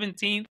in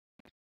 17th,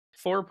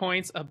 4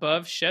 points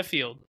above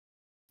Sheffield.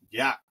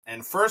 Yeah,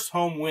 and first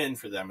home win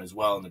for them as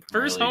well in the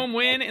Premier League. First home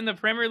win in the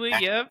Premier League,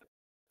 yep.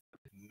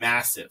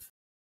 Massive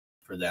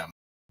for them.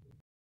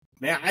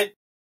 Man,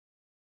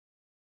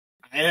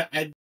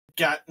 I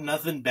got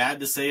nothing bad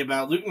to say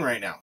about Luton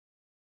right now.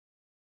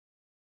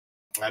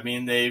 I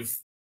mean, they've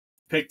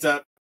picked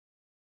up,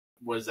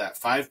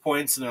 5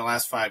 points in their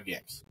last 5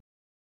 games.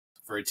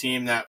 For a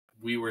team that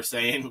we were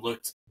saying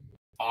looked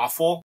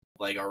awful,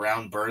 like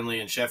around Burnley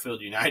and Sheffield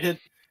United,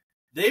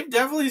 they've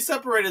definitely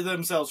separated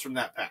themselves from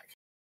that pack.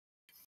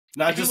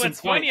 Not just in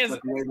points,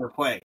 but the way they're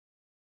playing.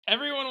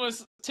 Everyone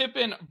was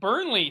tipping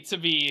Burnley to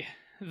be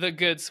the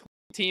good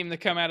team to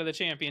come out of the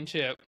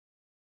championship.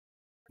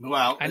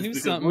 Well, I knew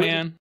something,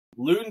 man.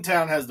 Luton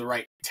Town has the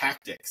right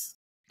tactics.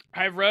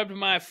 I rubbed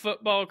my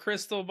football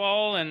crystal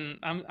ball, and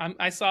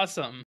I saw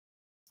something.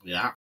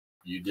 Yeah,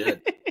 you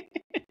did.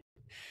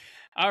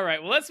 All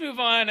right, well, let's move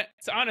on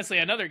to, honestly,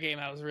 another game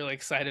I was really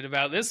excited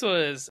about. This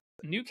was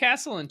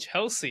Newcastle and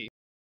Chelsea.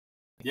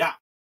 Yeah,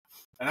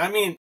 and I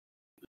mean,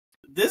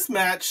 this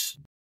match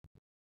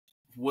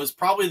was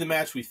probably the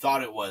match we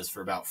thought it was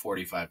for about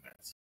 45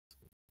 minutes.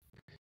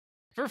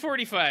 For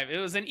 45. It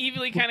was an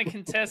evenly kind of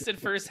contested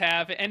first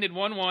half. It ended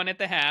 1-1 at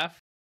the half.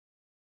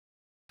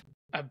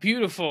 A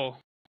beautiful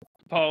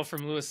ball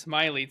from Lewis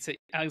Smiley to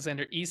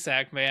Alexander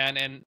Isak, man,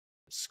 and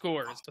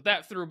scores. But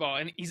that through ball.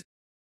 And he's...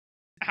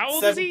 How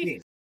old 17. is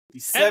he?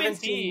 He's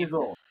 17 years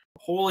old.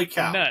 Holy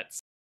cow.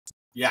 Nuts.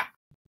 Yeah.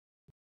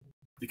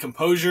 The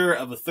composure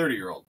of a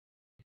 30-year-old.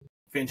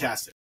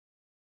 Fantastic.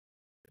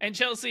 And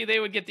Chelsea, they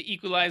would get the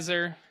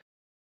equalizer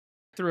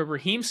through a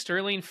Raheem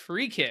Sterling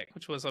free kick,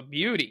 which was a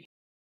beauty.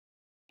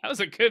 That was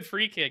a good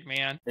free kick,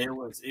 man. It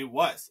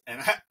was.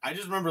 And I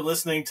just remember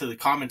listening to the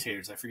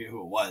commentators, I forget who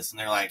it was, and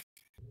they're like,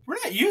 we're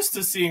not used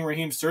to seeing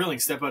Raheem Sterling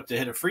step up to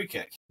hit a free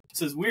kick.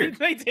 This is weird.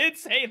 They did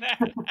say that.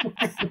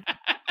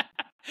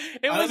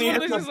 It was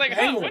one of those like,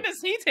 oh, when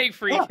does he take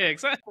free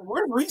kicks?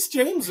 Where's Reece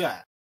James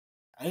at?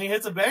 I think he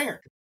hits a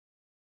banger.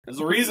 There's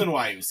a reason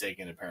why he was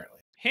taken, apparently.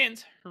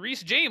 Hint,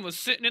 Reece James was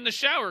sitting in the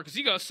shower because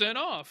he got sent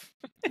off.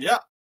 Yeah,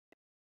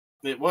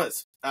 it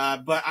was.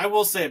 But I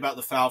will say about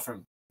the foul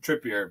from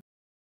Trippier,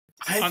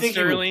 I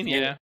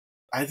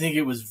think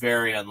it was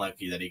very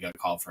unlucky that he got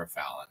called for a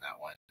foul on that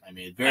one. I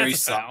mean, very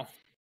soft,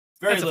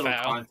 very little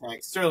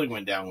contact. Sterling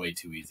went down way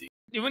too easy.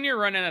 When you're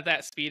running at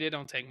that speed, it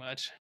don't take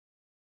much,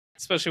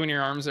 especially when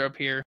your arms are up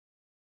here.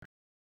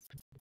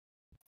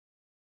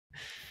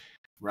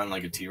 Run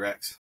like a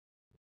T-Rex.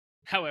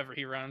 However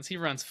he runs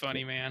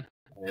funny, man.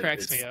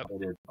 Cracks me up.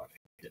 It is funny.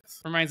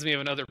 Yes. Reminds me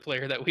of another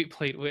player that we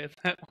played with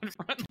that would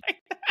run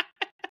like that.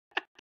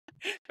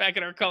 Back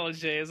in our college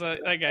days,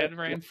 that guy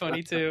ran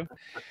funny too.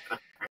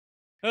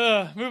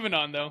 Moving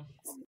on though.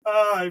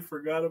 I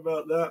forgot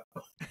about that.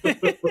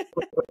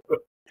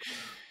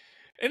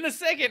 In the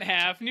second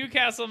half,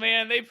 Newcastle,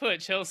 man, they put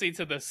Chelsea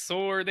to the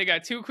sword. They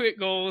got 2 quick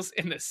goals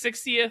in the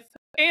 60th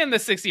and the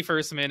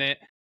 61st minute.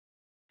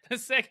 The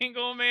second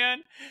goal,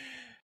 man,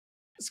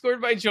 scored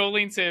by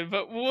Joelinton.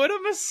 But what a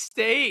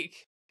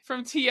mistake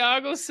from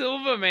Thiago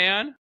Silva,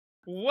 man.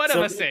 What a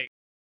mistake.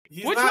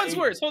 Which one's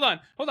worse? Hold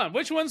on.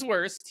 Which one's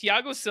worse?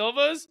 Thiago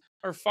Silva's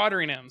or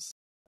Fotheringham's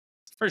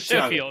for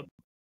Sheffield?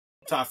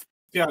 Tough.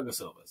 Thiago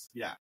Silva's.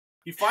 Yeah.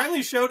 He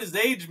finally showed his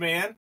age,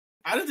 man.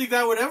 I didn't think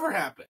that would ever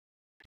happen.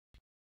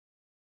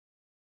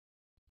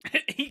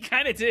 He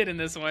kind of did in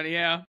this one,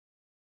 yeah.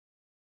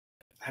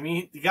 I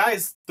mean, the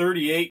guy's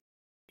 38,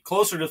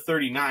 closer to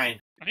 39.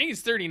 I think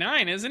he's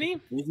 39, isn't he?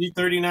 Is he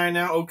 39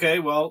 now? Okay,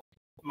 well,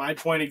 my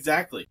point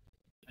exactly.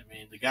 I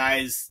mean, the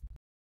guy's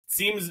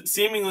seems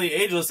seemingly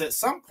ageless. At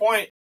some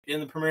point in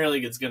the Premier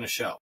League, it's going to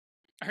show.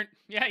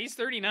 Yeah, he's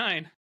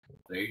 39.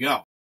 There you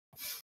go.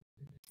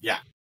 Yeah,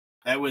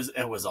 it was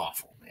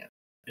awful, man.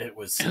 It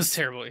was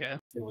terrible, yeah.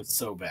 It was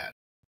so bad.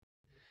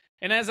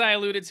 And as I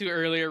alluded to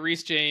earlier,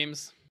 Reece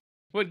James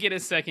would get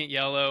his second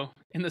yellow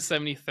in the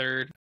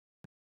 73rd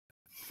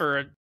for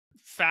a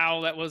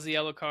foul that was the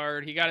yellow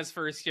card. He got his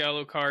first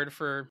yellow card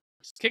for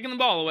kicking the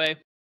ball away.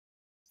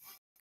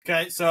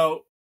 Okay,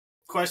 so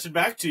question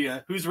back to you.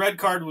 Whose red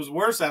card was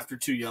worse after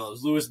 2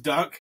 yellows? Lewis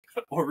Dunk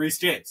or Reece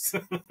James?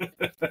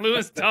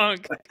 Lewis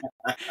Dunk.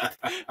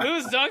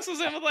 Lewis Dunk was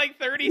in with like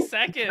 30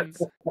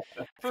 seconds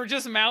for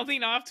just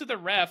mouthing off to the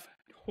ref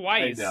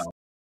twice.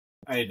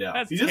 I know.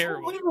 That's you just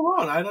terrible. leave him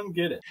alone. I don't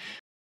get it.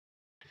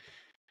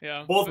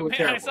 Yeah. Both were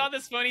terrible. I saw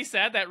this funny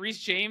stat that Reece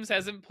James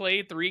hasn't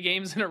played 3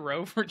 games in a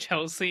row for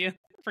Chelsea. I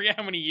forget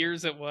how many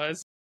years it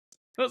was.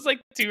 It was like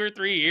 2 or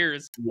 3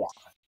 years.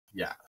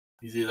 Yeah.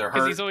 He's either hurt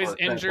because he's always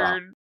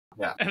injured.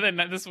 Yeah. And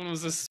then this one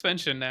was a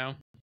suspension now.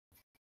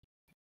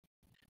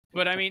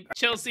 But I mean,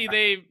 Chelsea,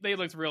 they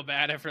looked real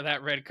bad after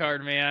that red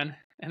card, man.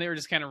 And they were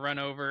just kind of run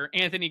over.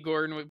 Anthony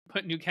Gordon would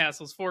put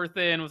Newcastle's 4th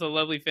in with a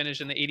lovely finish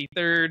in the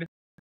 83rd.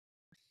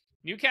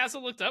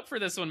 Newcastle looked up for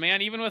this one,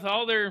 man, even with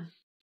all their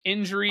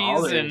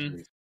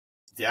injuries.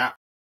 Yeah.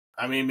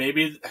 I mean,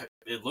 maybe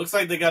it looks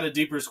like they got a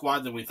deeper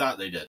squad than we thought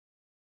they did.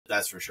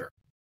 That's for sure.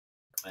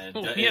 And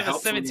we have a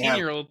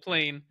 17-year-old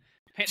playing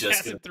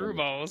fantastic through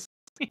balls.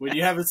 When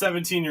you have a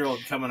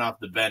 17-year-old coming off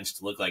the bench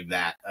to look like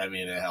that, I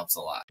mean, it helps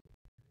a lot.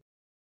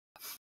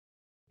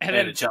 And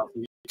then a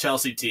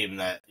Chelsea team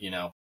that,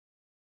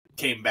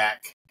 came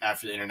back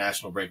after the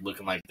international break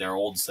looking like their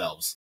old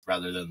selves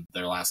rather than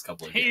their last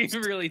couple of games. They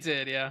really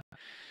did, yeah.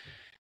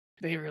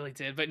 They really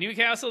did. But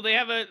Newcastle, they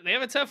have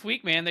a tough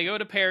week, man. They go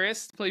to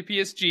Paris to play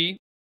PSG,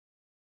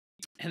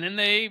 and then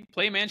they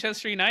play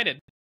Manchester United.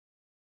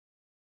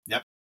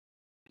 Yep.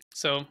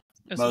 So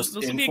this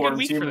will be a good informed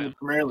week team for in them. the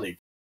Premier League.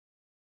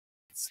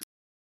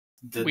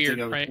 Weird,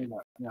 right?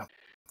 Yeah.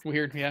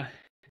 Weird, yeah.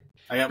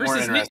 I got more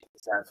interesting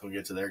stats when we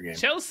get to their game.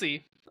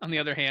 Chelsea, on the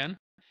other hand,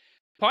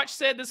 Poch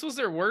said this was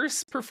their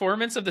worst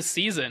performance of the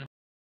season.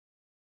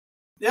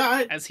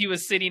 Yeah, as he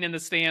was sitting in the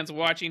stands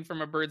watching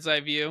from a bird's eye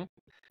view.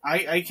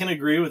 I can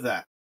agree with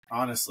that,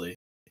 honestly.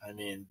 I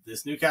mean,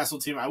 this Newcastle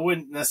team, I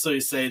wouldn't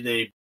necessarily say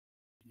they,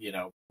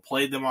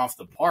 played them off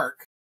the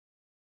park,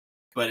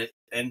 but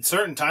in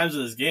certain times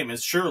of this game,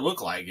 it sure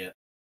looked like it.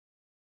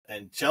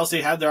 And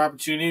Chelsea had their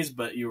opportunities,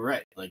 but you're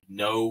right, like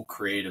no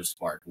creative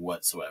spark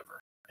whatsoever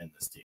in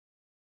this team.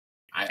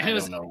 I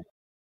don't know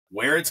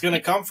where it's going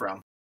to come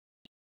from.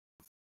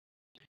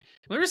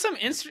 There were some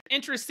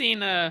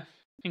interesting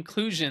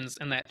inclusions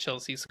in that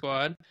Chelsea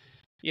squad.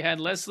 You had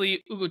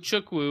Leslie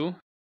Ugochukwu,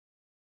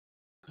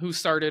 who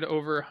started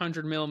over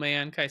 100 mil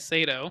man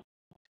Caicedo.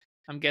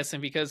 I'm guessing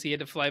because he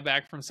had to fly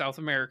back from South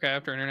America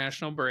after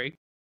international break.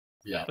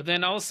 Yeah. But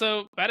then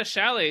also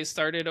Badiashile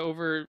started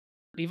over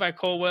Levi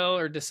Colwell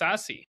or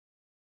Disasi.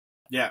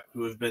 Yeah,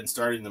 who have been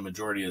starting the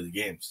majority of the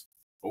games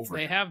over.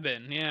 They have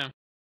been, yeah.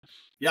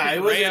 Yeah,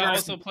 it was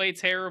also played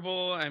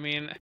terrible. I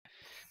mean,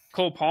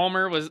 Cole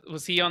Palmer,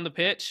 was he on the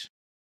pitch?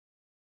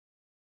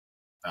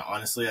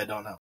 Honestly, I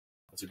don't know.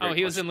 That's a great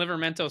question. Was in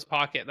Livermento's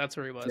pocket. That's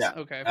where he was. Yeah,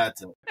 okay.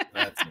 That's it.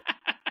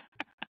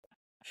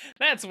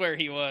 That's where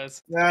he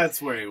was.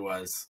 That's where he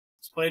was.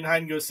 He's playing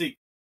hide and go seek.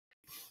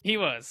 He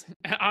was.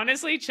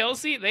 Honestly,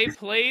 Chelsea, they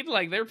played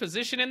like their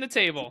position in the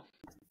table.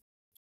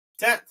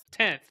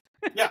 10th.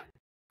 Yeah.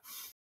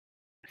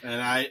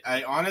 And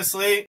I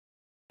honestly,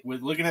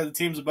 with looking at the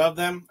teams above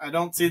them, I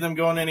don't see them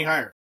going any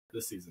higher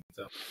this season.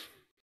 So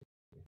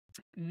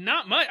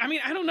not much. I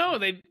mean, I don't know.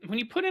 When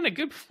you put in a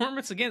good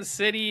performance against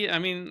City, I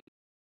mean,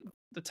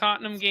 the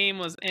Tottenham game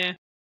was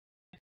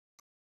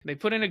They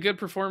put in a good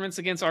performance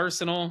against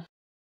Arsenal.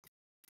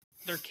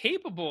 They're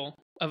capable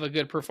of a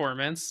good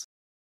performance,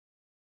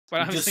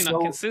 but obviously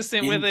not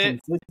consistent with it.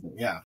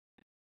 Yeah.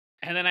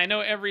 And then I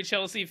know every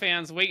Chelsea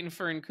fan's waiting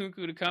for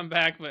Nkunku to come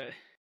back, but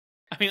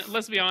I mean,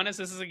 let's be honest,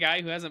 this is a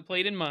guy who hasn't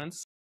played in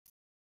months,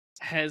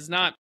 has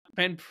not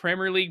been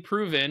Premier League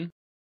proven,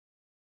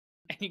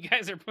 and you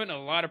guys are putting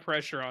a lot of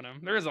pressure on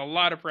him. There is a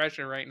lot of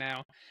pressure right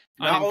now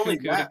on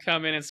Nkunku to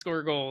come in and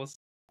score goals.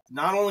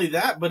 Not only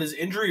that, but his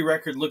injury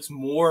record looks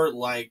more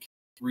like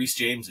Reece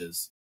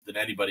James's than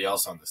anybody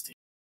else on this team.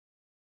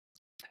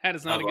 That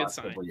is not a good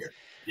sign.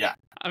 Yeah.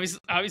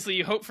 Obviously,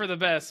 you hope for the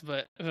best,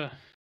 but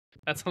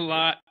that's a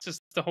lot just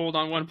to hold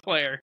on one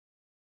player.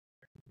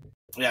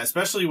 Yeah,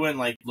 especially when,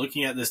 like,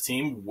 looking at this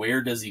team,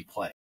 where does he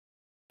play?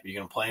 Are you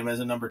going to play him as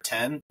a number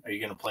 10? Are you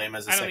going to play him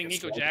as a I don't second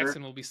think Nico striker?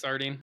 Jackson will be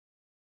starting.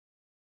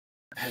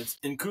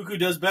 And Cuckoo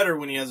does better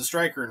when he has a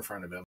striker in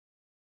front of him.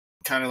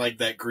 Kind of like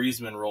that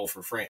Griezmann role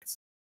for France.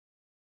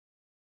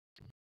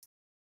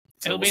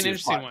 So It'll we'll be an see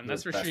interesting one,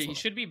 that's for sure. one. He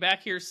should be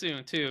back here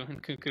soon, too, in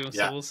Cuckoo,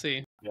 so we'll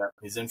see. Yeah,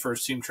 he's in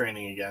first team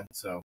training again,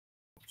 so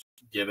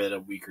give it a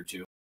week or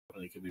two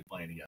when he could be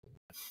playing again.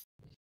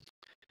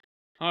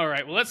 All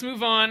right, well, let's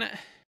move on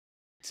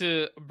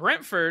to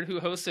Brentford, who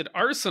hosted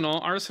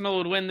Arsenal. Arsenal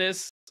would win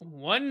this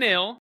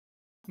 1-0,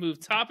 move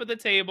top of the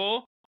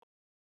table,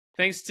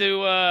 thanks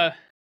to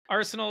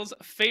Arsenal's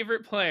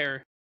favorite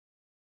player,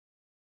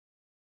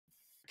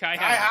 Kai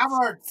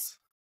Havertz.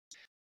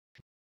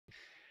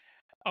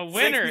 A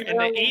winner in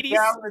the 80s.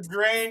 Down the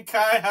drain,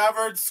 Kai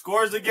Havertz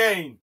scores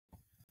again.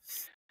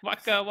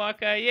 Waka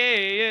waka,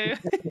 yeah.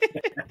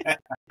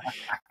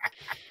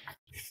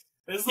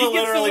 This is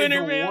literally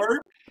the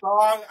worst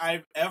song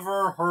I've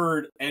ever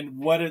heard, and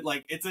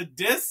it's a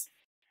diss.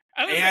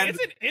 It's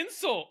an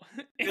insult.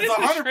 It's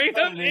a straight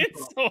up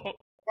insult.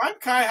 If I'm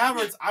Kai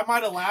Havertz, I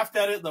might have laughed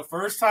at it the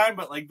first time,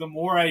 but like the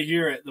more I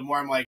hear it, the more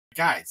I'm like,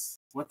 guys,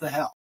 what the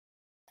hell?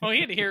 Well, he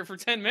had to hear it for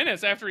 10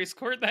 minutes after he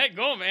scored that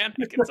goal, man.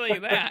 I can tell you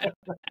that.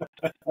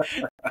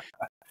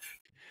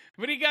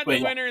 But he got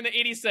the winner in the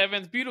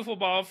 87th. Beautiful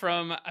ball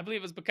from, I believe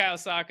it was Bukayo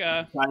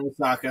Saka.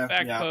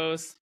 Back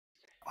post.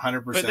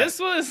 100%. But this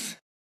was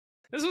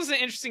an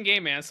interesting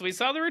game, man. So we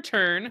saw the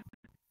return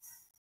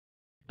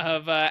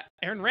of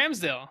Aaron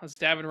Ramsdale, as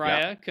David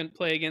Raya couldn't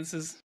play against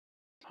his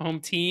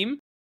home team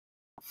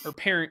or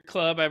parent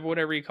club,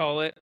 whatever you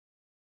call it.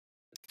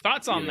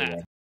 Thoughts on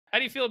that? How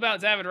do you feel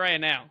about David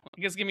Raya now?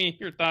 I guess give me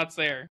your thoughts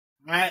there.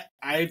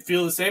 I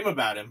feel the same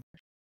about him.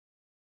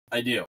 I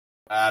do.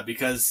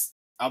 Because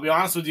I'll be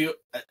honest with you,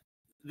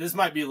 this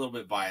might be a little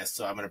bit biased,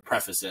 so I'm going to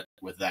preface it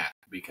with that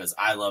because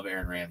I love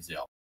Aaron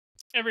Ramsdale.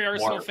 Every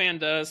Arsenal fan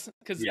does.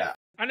 Because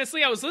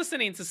honestly, I was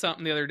listening to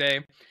something the other day.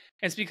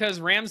 It's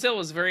because Ramsdale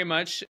was very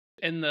much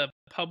in the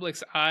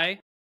public's eye,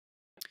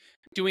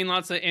 doing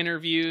lots of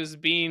interviews,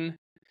 being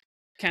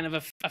kind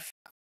of a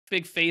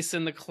big face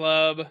in the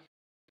club.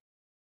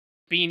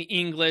 Being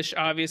English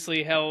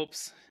obviously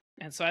helps.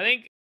 And so I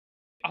think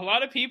a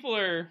lot of people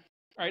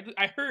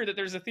I heard that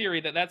there's a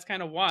theory that that's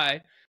kind of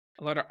why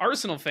a lot of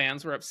Arsenal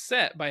fans were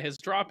upset by his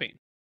dropping.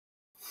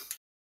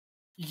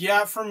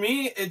 Yeah, for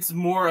me, it's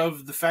more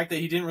of the fact that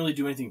he didn't really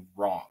do anything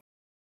wrong.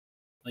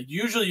 Like,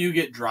 usually you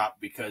get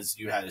dropped because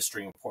you had a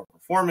string of poor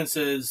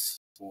performances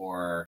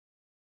or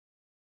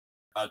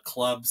a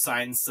club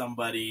signs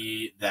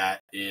somebody that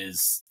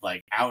is,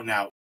 like, out and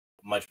out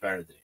much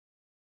better than you.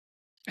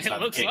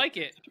 It looks like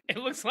it. It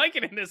looks like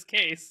it in this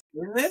case.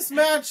 In this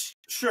match,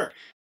 sure.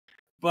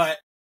 But,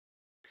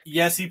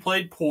 yes, he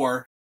played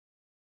poor.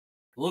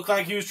 Looked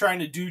like he was trying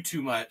to do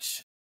too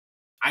much.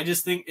 I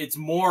just think it's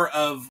more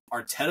of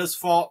Arteta's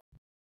fault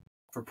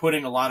for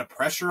putting a lot of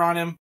pressure on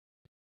him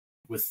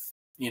with,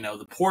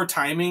 the poor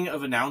timing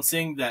of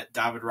announcing that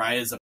David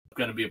Raya is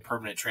going to be a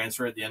permanent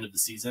transfer at the end of the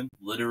season,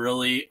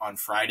 literally on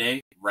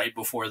Friday, right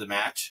before the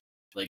match.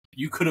 Like,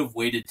 you could have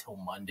waited till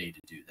Monday to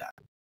do that.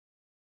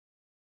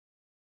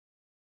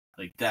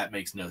 Like, that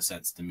makes no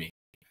sense to me.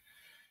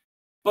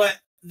 But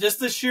just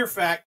the sheer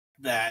fact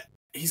that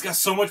he's got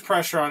so much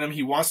pressure on him,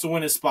 he wants to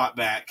win his spot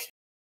back.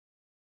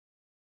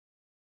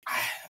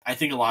 I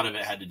think a lot of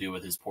it had to do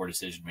with his poor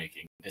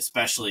decision-making,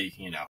 especially,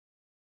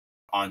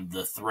 on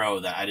the throw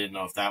that I didn't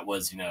know if that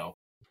was,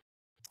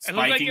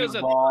 spiking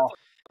the ball.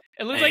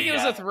 It looked like it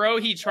was a throw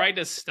he tried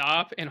to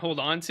stop and hold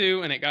on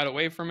to, and it got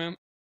away from him.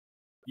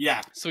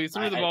 Yeah. So he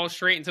threw the ball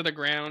straight into the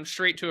ground,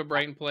 straight to a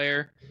Brighton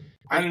player.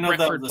 I don't know if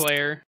that was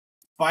player.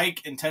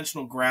 Spike,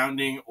 intentional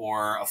grounding,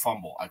 or a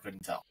fumble. I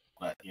couldn't tell.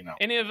 But,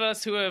 Any of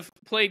us who have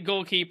played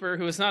goalkeeper,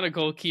 who is not a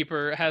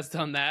goalkeeper, has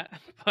done that.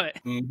 But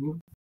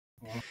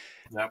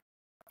Yep.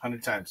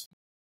 100 times.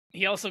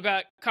 He also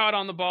got caught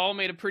on the ball,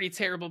 made a pretty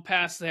terrible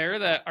pass there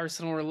that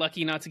Arsenal were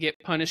lucky not to get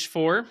punished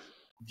for.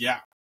 Yeah.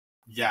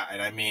 Yeah,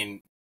 and I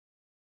mean,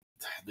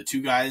 the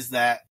two guys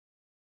that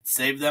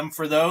saved them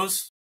for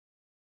those,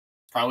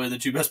 probably the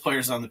two best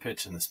players on the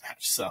pitch in this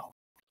match, so.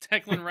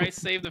 Declan Rice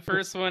saved the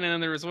first one, and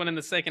then there was one in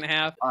the second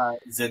half.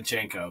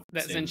 Zinchenko.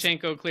 That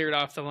Zinchenko cleared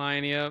off the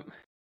line, yep.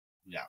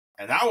 Yeah,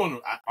 and that one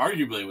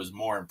arguably was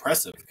more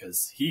impressive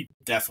because he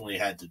definitely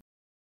had to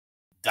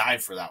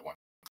dive for that one.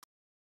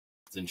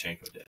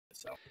 Zinchenko did,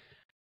 so.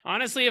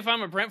 Honestly, if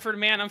I'm a Brentford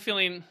man, I'm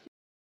feeling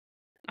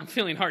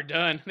hard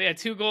done. They had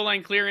 2 goal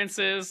line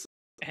clearances,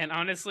 and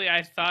honestly,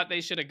 I thought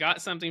they should have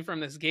got something from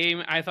this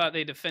game. I thought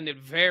they defended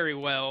very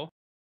well.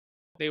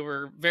 They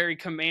were very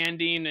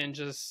commanding and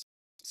just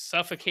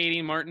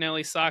suffocating.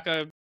 Martinelli,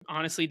 Saka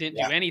honestly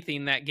didn't do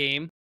anything that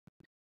game.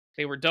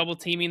 They were double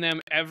teaming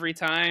them every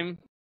time,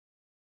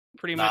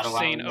 pretty much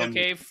saying,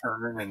 "Okay,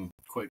 turn and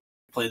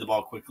play the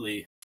ball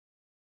quickly."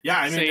 Yeah,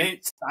 I mean,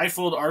 they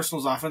stifled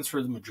Arsenal's offense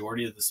for the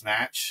majority of this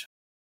match.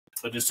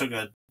 So it just took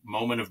a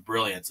moment of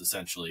brilliance,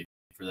 essentially,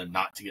 for them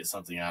not to get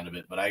something out of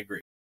it. But I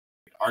agree.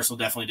 Arsenal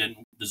definitely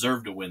didn't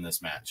deserve to win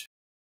this match.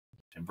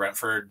 And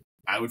Brentford,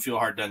 I would feel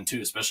hard done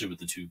too, especially with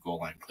the 2 goal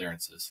line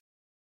clearances.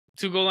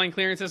 2 goal line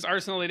clearances.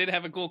 Arsenal, they did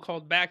have a goal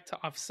called back to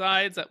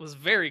offsides. That was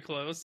very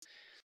close,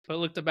 but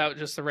looked about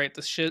just the right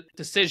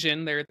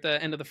decision there at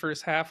the end of the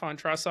first half on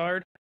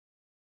Trossard.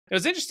 It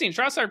was interesting.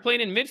 Trossard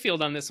playing in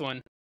midfield on this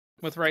one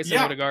with Rice and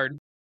Odegaard.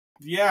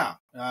 Yeah,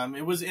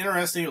 it was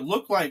interesting. It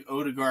looked like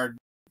Odegaard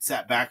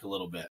sat back a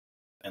little bit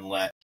and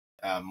let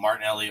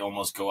Martinelli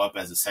almost go up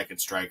as a second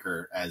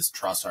striker as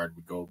Trossard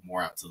would go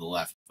more out to the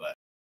left. But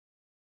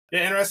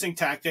yeah, interesting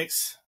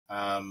tactics.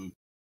 It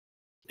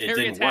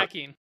Very didn't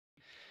attacking. Work.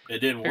 It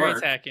didn't Very work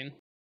attacking.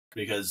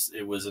 because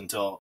it was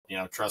until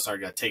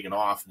Trossard got taken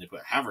off and they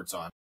put Havertz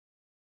on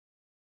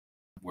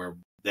where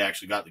they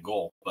actually got the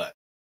goal. But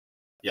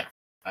yeah,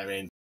 I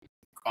mean,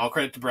 all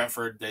credit to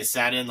Brentford. They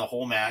sat in the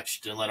whole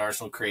match, didn't let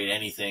Arsenal create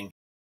anything.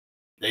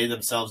 They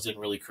themselves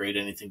didn't really create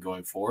anything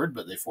going forward,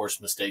 but they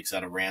forced mistakes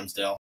out of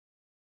Ramsdale.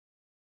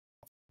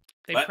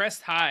 They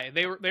pressed high.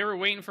 They were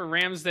waiting for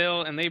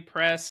Ramsdale, and they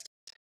pressed,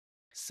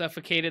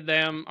 suffocated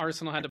them.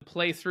 Arsenal had to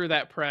play through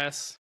that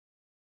press.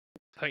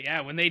 But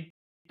yeah,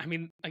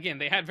 again,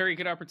 they had very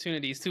good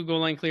opportunities. 2 goal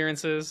line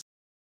clearances.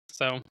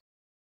 So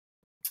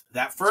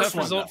that first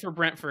tough result for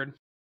Brentford.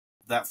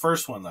 That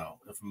first one, though,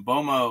 if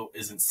Mbomo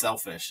isn't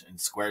selfish and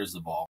squares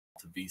the ball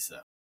to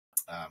Visa,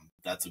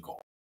 that's a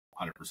goal,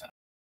 100%.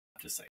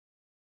 Just saying.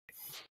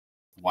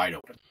 Wide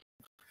open.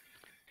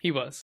 He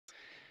was.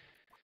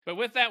 But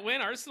with that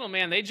win, Arsenal,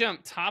 man, they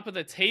jumped top of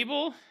the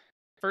table.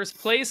 First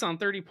place on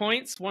 30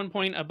 points, 1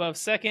 point above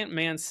second,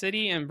 Man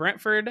City and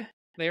Brentford.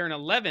 They are in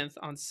 11th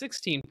on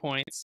 16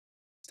 points,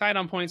 tied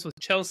on points with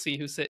Chelsea,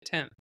 who sit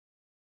 10th.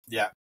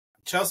 Yeah.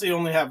 Chelsea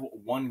only have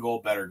 1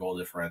 goal better goal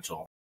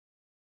differential.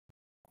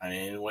 I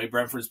mean, the way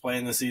Brentford's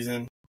playing this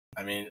season,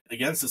 I mean,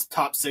 against this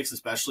top 6,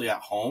 especially at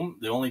home,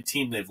 the only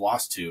team they've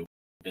lost to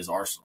is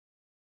Arsenal.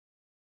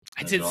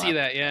 I did see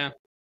that, yeah,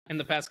 in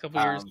the past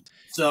couple years.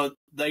 So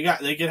they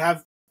could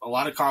have a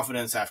lot of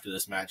confidence after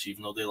this match,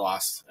 even though they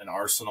lost. And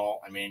Arsenal,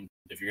 I mean,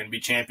 if you're going to be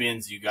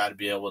champions, you got to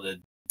be able to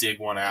dig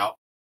one out,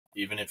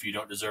 even if you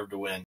don't deserve to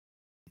win.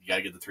 You got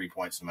to get the 3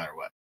 points no matter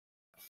what,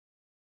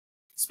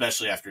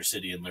 especially after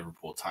City and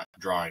Liverpool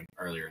drawing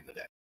earlier in the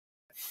day.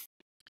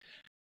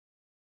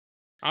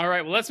 All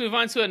right, well, let's move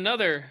on to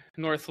another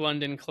North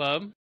London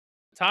club,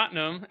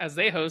 Tottenham, as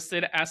they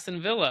hosted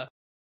Aston Villa.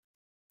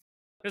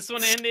 This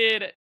one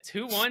ended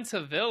 2-1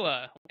 to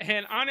Villa.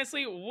 And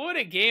honestly, what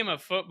a game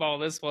of football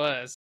this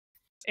was.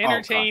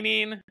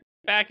 Entertaining,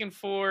 back and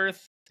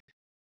forth.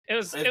 It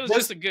was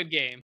just a good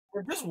game.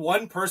 If just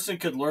one person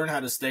could learn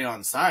how to stay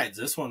on sides,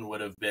 this one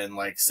would have been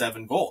like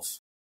 7 goals.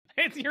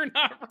 You're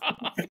not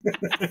wrong.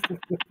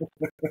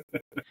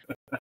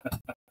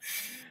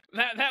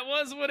 that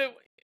was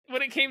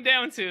what it came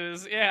down to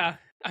is, yeah.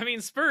 I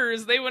mean,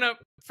 Spurs, they went up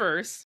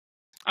first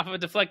off of a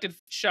deflected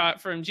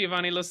shot from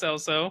Giovanni Lo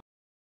Celso.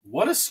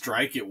 What a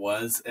strike it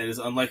was. It is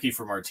unlucky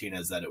for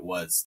Martinez that it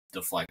was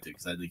deflected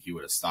because I think he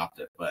would have stopped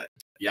it. But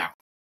yeah,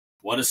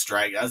 what a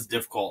strike. That was a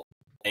difficult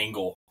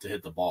angle to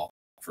hit the ball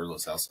for Lo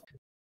Celso.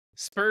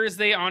 Spurs,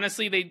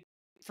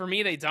 for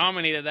me, they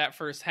dominated that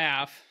first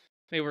half.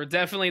 They were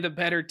definitely the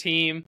better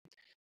team.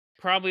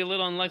 Probably a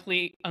little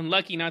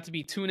unlucky not to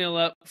be 2-0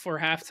 up before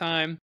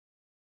halftime.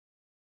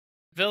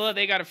 Villa,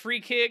 they got a free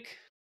kick.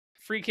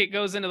 Free kick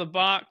goes into the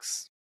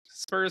box.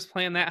 Spurs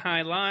playing that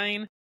high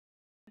line.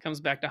 Comes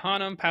back to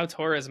Hanum. Pau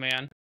Torres,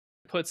 man,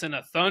 puts in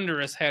a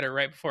thunderous header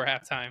right before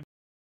halftime.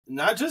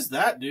 Not just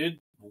that, dude.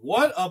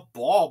 What a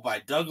ball by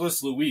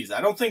Douglas Luiz.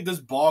 I don't think this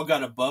ball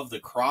got above the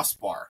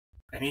crossbar.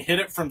 And he hit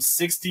it from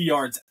 60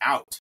 yards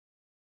out.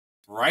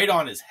 Right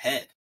on his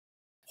head.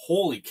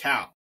 Holy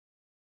cow.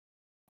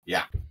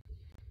 Yeah.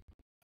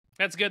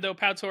 That's good, though.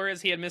 Pau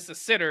Torres, he had missed a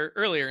sitter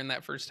earlier in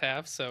that first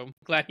half, so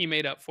glad he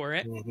made up for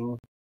it. Mm-hmm.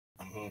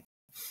 Mm-hmm.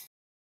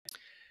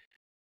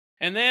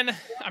 And then,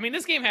 I mean,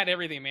 this game had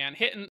everything, man.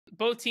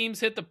 Both teams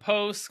hit the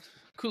post.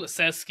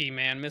 Kulusevski,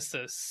 man, missed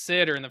a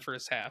sitter in the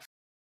first half.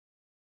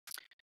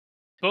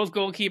 Both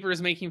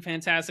goalkeepers making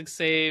fantastic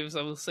saves.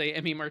 I will say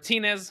Emi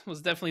Martinez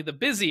was definitely the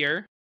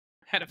busier.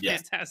 Had a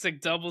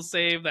fantastic double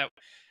save. That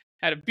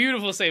had a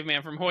beautiful save,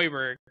 man, from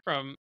Højbjerg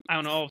from,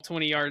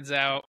 20 yards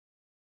out.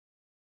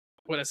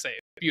 What a save.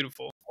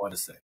 Beautiful. What a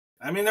save.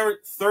 I mean, there were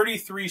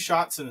 33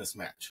 shots in this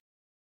match.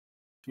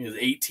 It was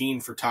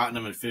 18 for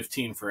Tottenham and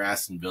 15 for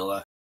Aston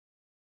Villa.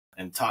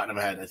 And Tottenham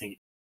had, I think,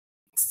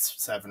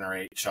 7 or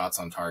 8 shots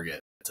on target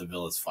to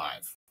Villa's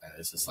 5. And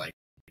it's just like,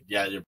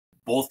 yeah,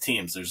 both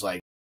teams, there's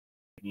like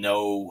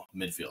no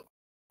midfield.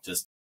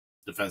 Just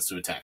defense to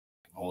attack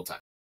the whole time.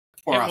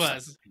 It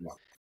was.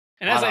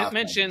 And as I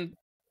mentioned,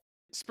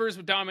 Spurs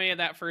dominated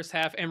that first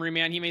half. Emery,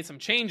 man, he made some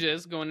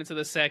changes going into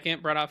the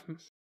second. Brought off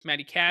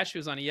Matty Cash, who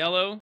was on a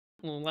yellow.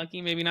 A little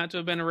lucky maybe not to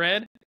have been a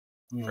red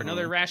for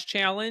another rash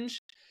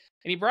challenge.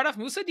 And he brought off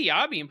Moussa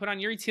Diaby and put on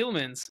Yuri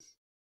Tielemans.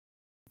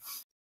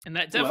 And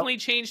that definitely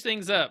changed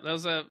things up. That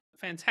was a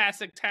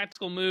fantastic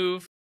tactical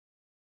move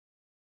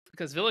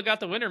because Villa got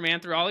the winner, man,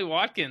 through Ollie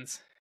Watkins.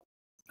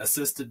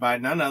 Assisted by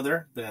none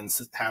other than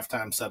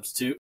halftime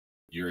substitute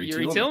Yuri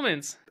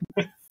Tielemans.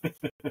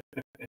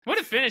 What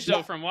a finish,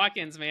 though, from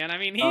Watkins, man. I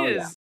mean, he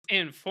is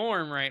in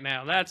form right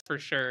now. That's for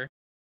sure.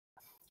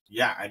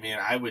 Yeah, I mean,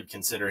 I would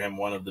consider him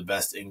one of the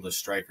best English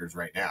strikers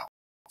right now,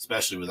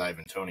 especially with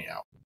Ivan Toney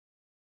out.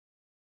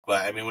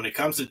 But, I mean, when it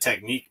comes to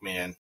technique,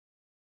 man,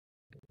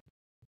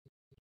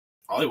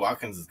 Ollie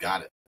Watkins has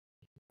got it.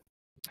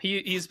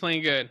 He's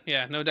playing good.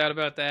 Yeah, no doubt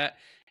about that.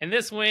 And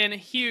this win,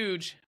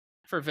 huge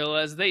for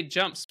Villa as they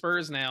jump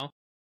Spurs now.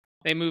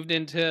 They moved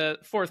into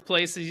 4th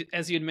place,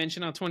 as you had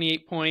mentioned, on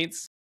 28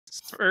 points.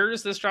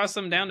 Spurs, this drops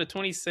them down to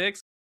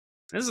 26.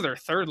 This is their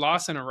 3rd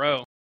loss in a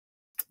row.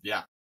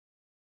 Yeah.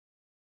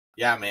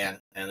 Yeah, man.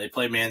 And they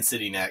play Man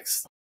City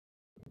next.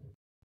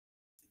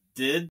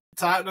 Did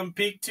Tottenham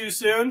peak too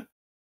soon?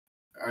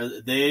 Are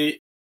they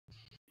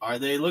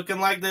looking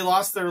like they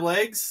lost their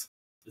legs?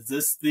 Is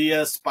this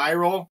the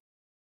spiral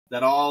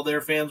that all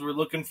their fans were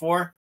looking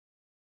for?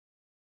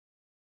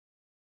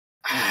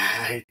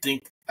 I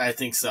think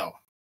so.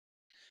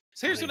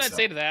 So here's what I'd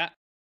say to that.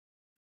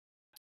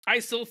 I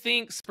still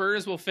think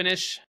Spurs will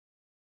finish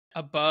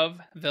above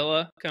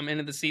Villa come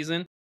into the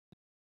season.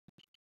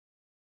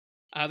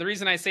 The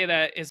reason I say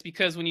that is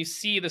because when you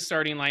see the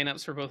starting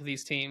lineups for both of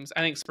these teams,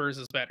 I think Spurs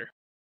is better.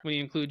 When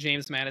you include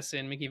James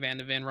Maddison, Mickey Van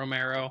de Ven,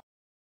 Romero.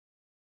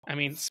 I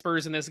mean,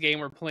 Spurs in this game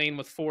were playing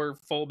with 4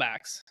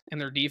 fullbacks in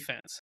their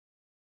defense.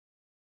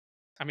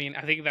 I mean,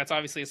 I think that's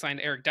obviously a sign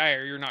to Eric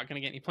Dyer. You're not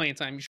going to get any playing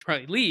time. You should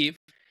probably leave.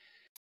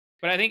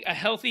 But I think a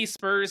healthy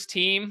Spurs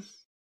team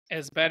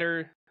is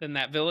better than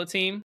that Villa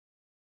team.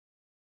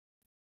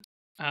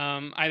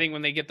 I think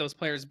when they get those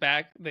players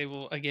back, they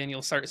will, again,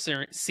 you'll start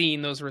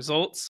seeing those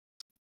results.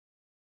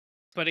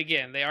 But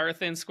again, they are a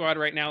thin squad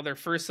right now. Their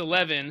first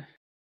 11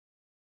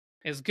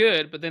 is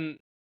good, but then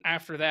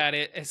after that,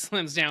 it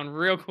slims down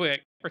real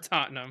quick for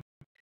Tottenham.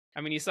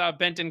 I mean, you saw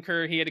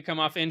Bentancur, he had to come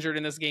off injured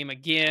in this game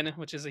again,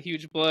 which is a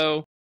huge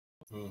blow.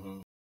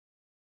 Mm-hmm.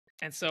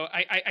 And so,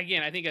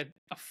 I think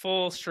a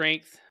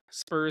full-strength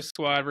Spurs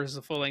squad versus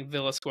a full-length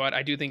Villa squad,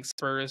 I do think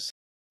Spurs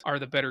are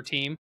the better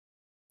team.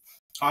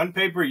 On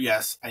paper,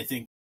 yes. I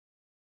think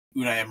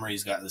Unai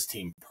Emery's got this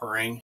team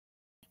purring.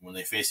 When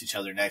they face each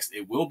other next,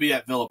 it will be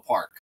at Villa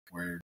Park,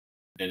 where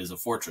it is a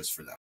fortress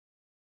for them.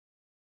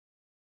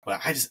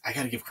 But I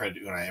got to give credit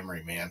to Unai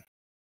Emery, man.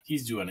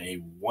 He's doing a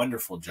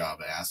wonderful job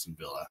at Aston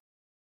Villa.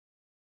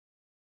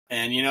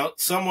 And, you know,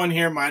 someone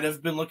here might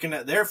have been looking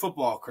at their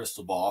football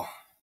crystal ball,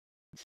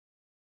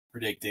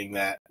 predicting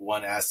that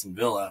one Aston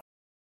Villa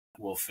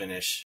will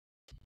finish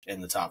in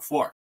the top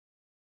 4.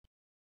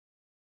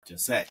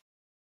 Just say.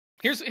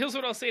 Here's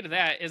what I'll say to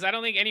that, is I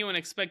don't think anyone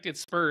expected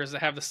Spurs to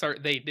have the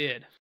start they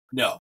did.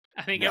 No.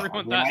 I think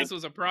everyone thought this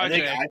was a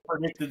project. I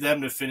predicted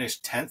them to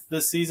finish 10th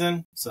this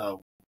season.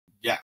 So,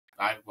 yeah,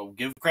 I will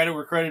give credit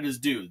where credit is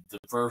due. The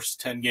first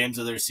 10 games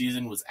of their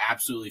season was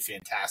absolutely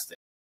fantastic.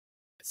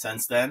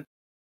 Since then,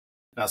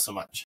 not so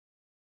much.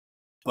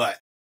 But,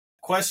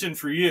 question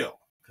for you,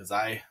 because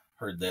I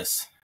heard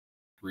this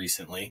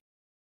recently.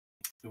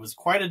 It was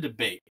quite a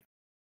debate.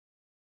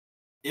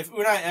 If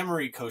Unai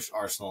Emery coached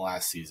Arsenal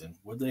last season,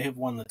 would they have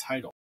won the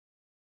title?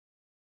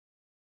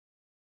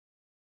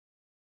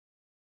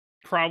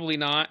 Probably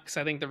not, because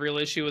I think the real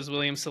issue was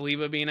William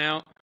Saliba being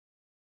out.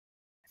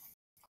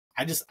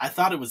 I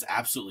thought it was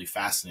absolutely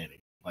fascinating.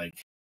 Like,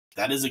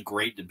 that is a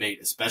great debate,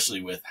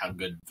 especially with how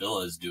good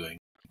Villa is doing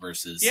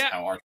versus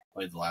how Arsenal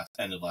played the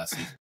end of last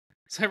season.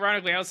 So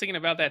ironically, I was thinking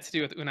about that to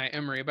do with Unai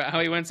Emery, about how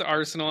he went to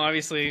Arsenal.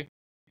 Obviously,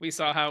 we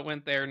saw how it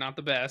went there, not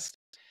the best.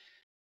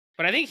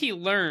 But I think he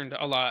learned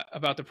a lot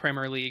about the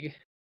Premier League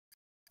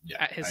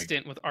at his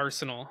stint with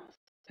Arsenal.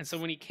 And so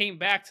when he came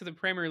back to the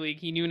Premier League,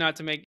 he knew not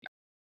to make,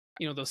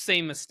 those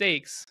same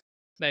mistakes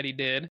that he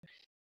did.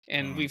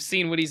 And we've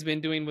seen what he's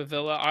been doing with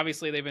Villa.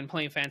 Obviously, they've been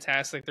playing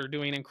fantastic. They're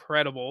doing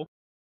incredible.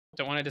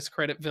 Don't want to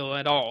discredit Villa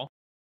at all.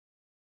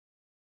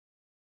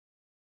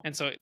 And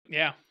so,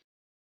 yeah.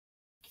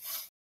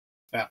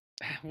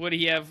 Would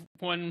he have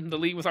won the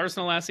league with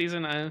Arsenal last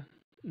season?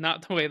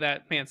 Not the way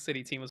that Man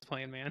City team was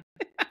playing, man.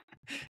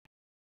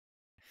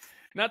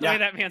 Not the way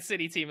that Man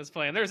City team is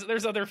playing.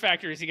 There's other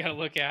factors you got to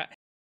look at.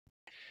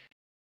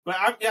 But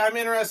I'm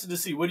interested to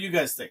see. What do you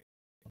guys think?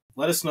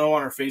 Let us know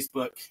on our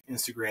Facebook,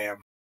 Instagram,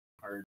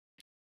 our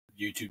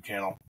YouTube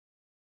channel.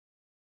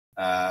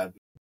 And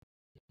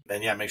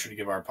make sure to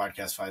give our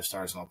podcast 5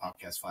 stars on all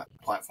podcast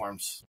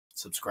platforms.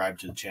 Subscribe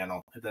to the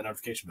channel. Hit that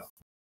notification bell.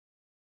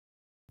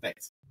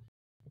 Thanks.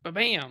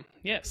 Ba-bam.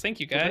 Yes, thank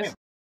you, guys. Ba-bam.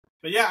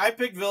 But yeah, I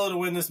picked Villa to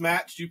win this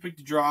match. You picked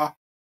the draw.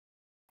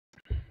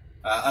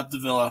 Up the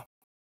Villa.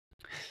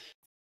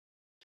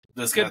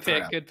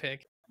 Good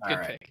pick.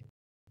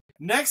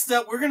 Next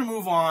up, we're going to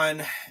move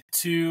on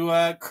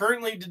to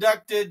currently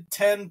deducted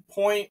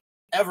 10-point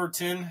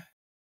Everton,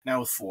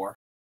 now with 4,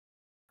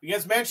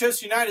 against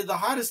Manchester United, the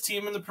hottest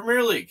team in the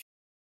Premier League.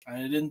 I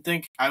didn't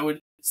think I would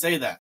say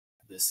that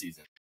this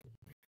season.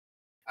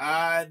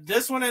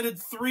 This one ended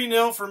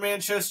 3-0 for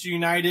Manchester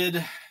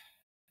United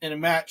in a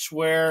match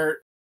where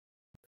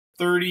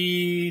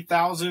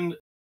 30,000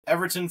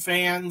 Everton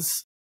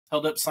fans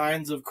held up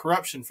signs of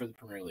corruption for the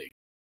Premier League.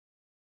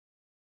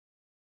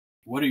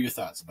 What are your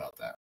thoughts about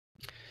that?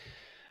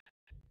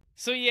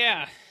 So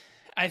yeah,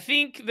 I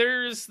think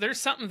there's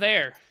something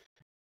there.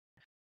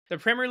 The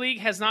Premier League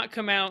has not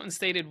come out and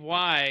stated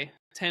why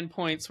 10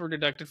 points were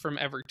deducted from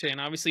Everton.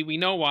 Obviously, we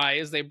know why,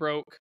 as they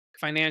broke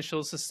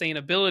financial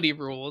sustainability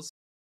rules,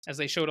 as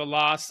they showed a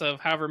loss of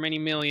however many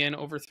million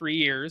over 3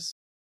 years.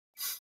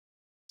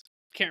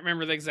 Can't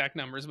remember the exact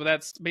numbers, but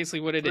that's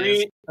basically what it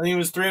is. I think it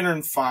was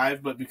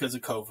 305, but because of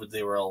COVID,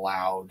 they were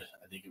allowed,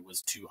 I think it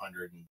was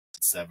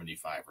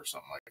 275 or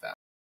something like that.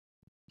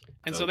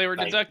 And so they were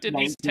deducted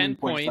these 10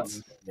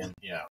 points.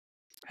 Yeah.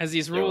 As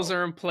these rules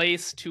are in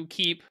place to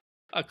keep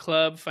a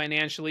club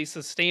financially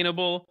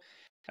sustainable.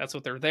 That's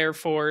what they're there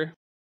for.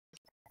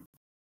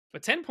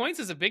 But 10 points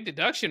is a big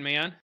deduction,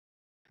 man.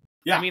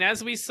 Yeah. I mean,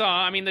 as we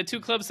saw, the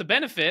two clubs to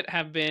benefit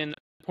have been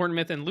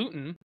Bournemouth and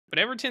Luton, but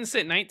Everton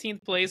sit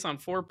 19th place on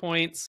 4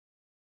 points.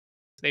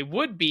 They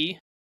would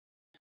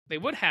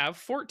have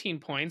 14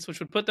 points, which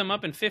would put them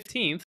up in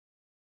 15th.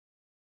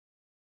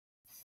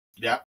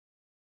 Yeah.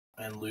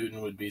 And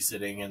Luton would be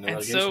sitting in the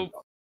relegation. So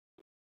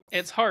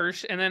it's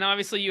harsh. And then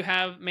obviously you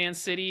have Man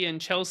City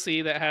and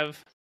Chelsea that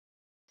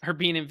are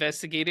being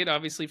investigated,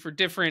 obviously for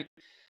different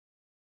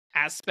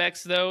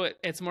aspects, though.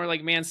 It's more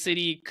like Man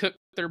City cooked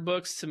their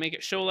books to make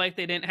it show like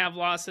they didn't have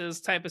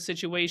losses type of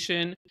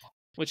situation,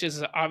 which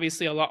is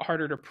obviously a lot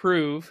harder to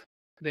prove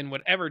than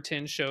what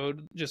Everton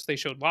showed. Just they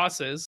showed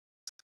losses.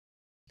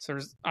 So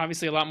there's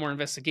obviously a lot more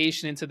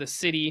investigation into the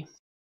City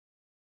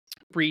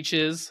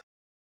breaches.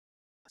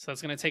 So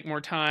it's going to take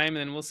more time, and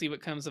then we'll see what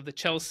comes of the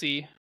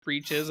Chelsea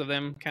breaches, of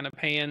them kind of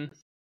paying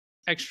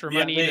extra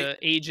money to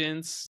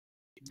agents.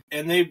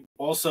 And they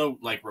also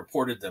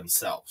reported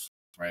themselves,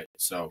 right?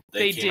 So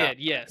they did,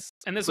 yes.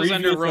 And this was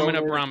under Roman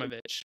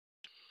Abramovich.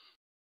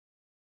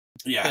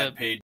 Yeah,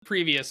 the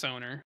previous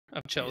owner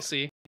of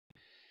Chelsea.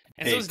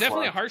 And so it's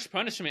definitely a harsh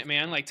punishment,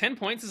 man. 10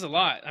 points is a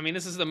lot.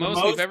 This is the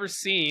most we've ever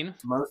seen.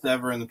 Most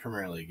ever in the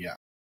Premier League, yeah.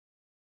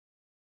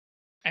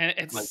 And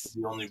it's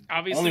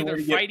obviously they're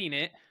fighting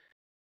it.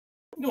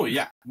 No,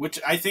 yeah. Which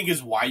I think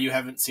is why you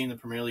haven't seen the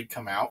Premier League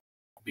come out,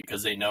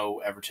 because they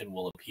know Everton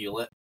will appeal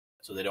it.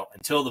 So they don't,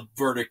 until the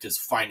verdict is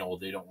final,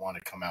 they don't want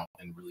to come out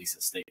and release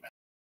a statement.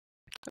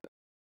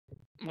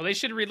 Well, they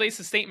should release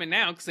a statement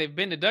now, because they've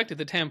been deducted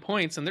the 10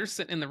 points and they're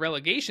sitting in the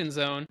relegation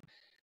zone.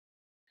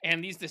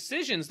 And these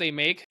decisions they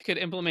make could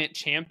implement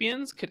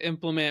champions, could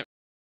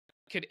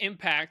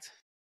impact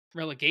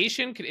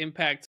relegation, could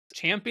impact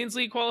Champions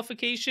League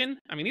qualification.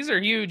 These are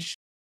huge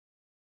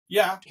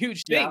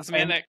things,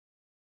 man.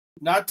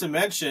 Not to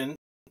mention,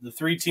 the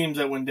 3 teams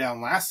that went down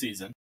last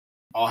season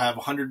all have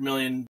 £100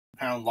 million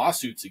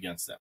lawsuits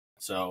against them.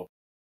 So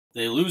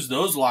they lose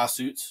those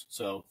lawsuits,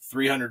 so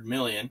 $300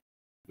 million,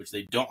 which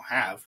they don't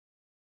have.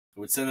 It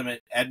would send them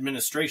at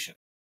administration.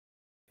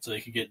 So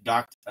they could get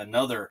docked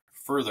another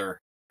further,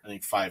 I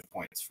think, 5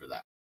 points for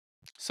that.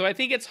 So I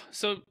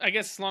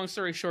guess long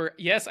story short,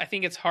 yes, I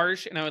think it's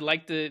harsh, and I would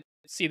like to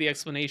see the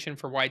explanation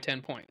for why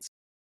 10 points.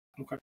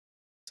 Okay.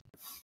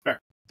 Fair.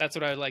 That's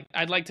what I would like.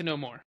 I'd like to know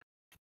more.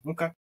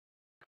 Okay.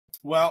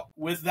 Well,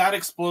 with that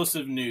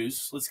explosive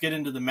news, let's get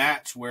into the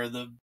match, where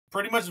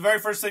pretty much the very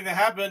first thing that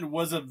happened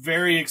was a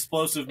very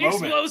explosive moment.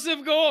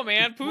 Explosive goal,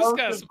 man.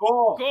 Puskas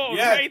goal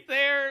yes. Right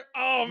there.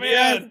 Oh, man.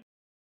 Yes.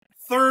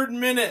 3rd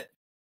minute.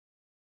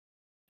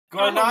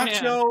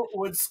 Garnacho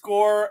would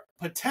score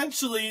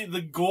potentially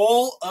the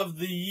goal of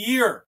the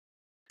year.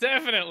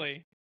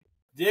 Definitely.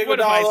 Diego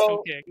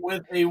Dallo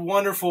with a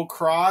wonderful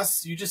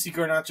cross. You just see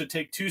Garnacho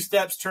take 2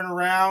 steps, turn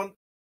around.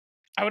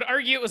 I would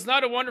argue it was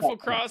not a wonderful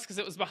cross because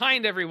it was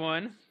behind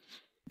everyone.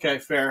 Okay,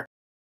 fair.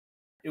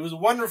 It was a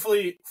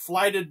wonderfully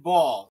flighted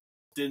ball.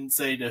 Didn't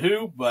say to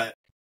who, but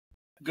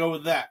go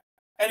with that.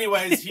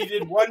 Anyways, he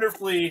did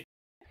wonderfully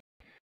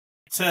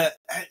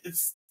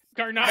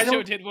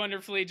Garnacho did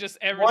wonderfully, just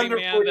everything,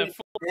 man.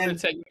 The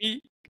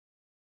technique.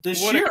 The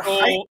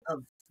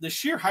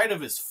sheer height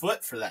of his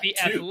foot for that, the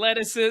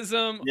athleticism,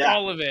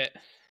 all of it.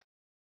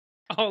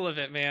 All of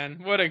it, man.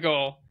 What a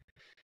goal.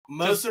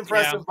 Most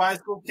impressive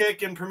bicycle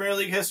kick in Premier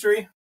League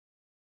history?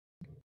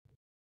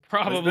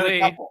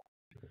 Probably. Then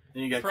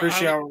you got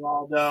Cristiano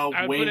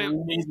Ronaldo, Wayne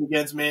Rooney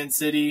against Man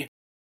City.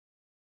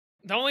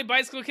 The only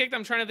bicycle kick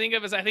I'm trying to think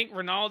of is I think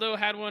Ronaldo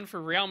had one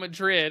for Real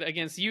Madrid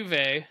against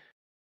Juve,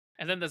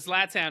 and then the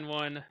Zlatan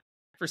one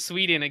for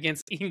Sweden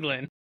against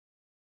England.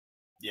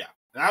 Yeah,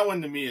 that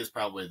one to me is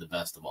probably the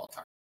best of all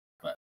time.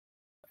 But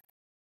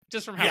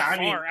just from how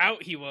far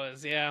out he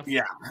was, yeah.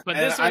 But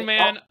this one,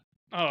 man,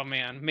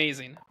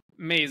 amazing.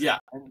 Yeah,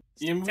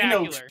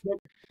 spectacular.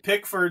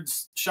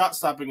 Pickford's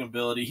shot-stopping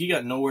ability, he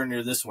got nowhere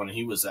near this one.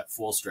 He was at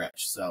full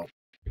stretch, so...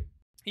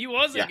 He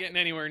wasn't getting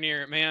anywhere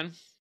near it, man.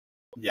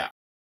 Yeah.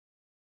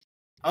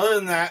 Other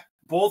than that,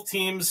 both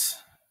teams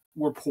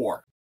were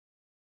poor.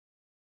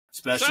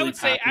 Especially so I would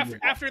say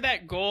after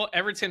that goal,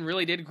 Everton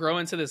really did grow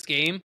into this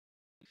game.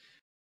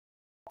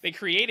 They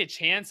created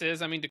chances.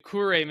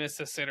 Doucouré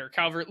missed a sitter.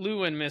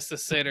 Calvert-Lewin missed a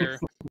sitter.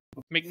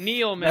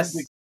 McNeil missed...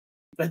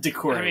 That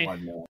Doucouré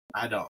one, man.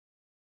 I don't.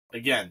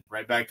 Again,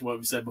 right back to what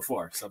we said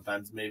before.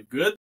 Sometimes maybe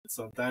good,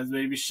 sometimes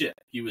maybe shit.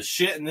 He was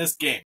shit in this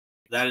game.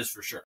 That is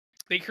for sure.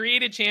 They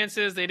created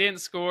chances. They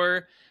didn't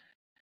score.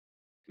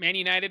 Man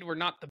United were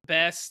not the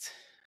best.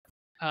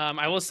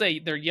 I will say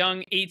their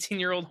young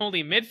 18-year-old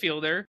holding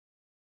midfielder,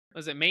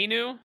 was it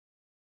Mainu?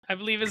 I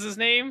believe is his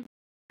name.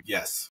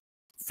 Yes.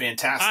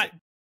 Fantastic.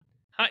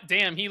 Hot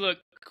damn, he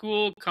looked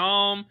cool,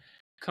 calm,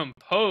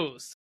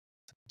 composed.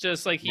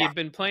 Just like he had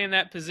been playing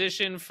that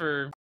position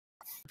for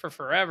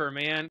forever,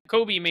 man.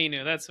 Kobe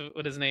Mainu, that's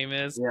what his name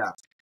is. Yeah.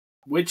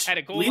 Which had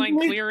a goal line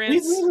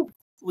clearance.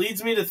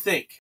 Leads me to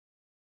think,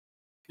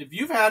 if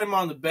you've had him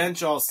on the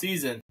bench all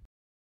season,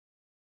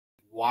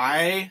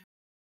 why,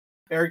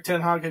 Erik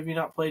ten Hag, have you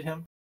not played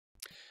him?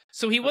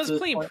 So he was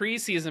playing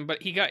preseason,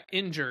 but he got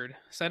injured.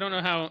 So I don't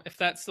know if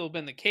that's still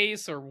been the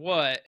case or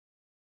what.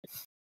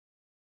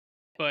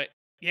 But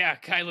yeah,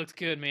 guy looked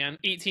good, man.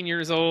 18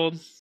 years old.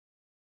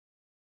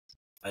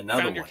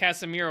 Another Found your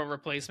Casemiro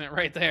replacement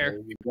right there. There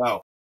you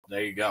go.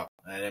 There you go.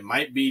 And it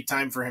might be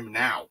time for him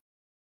now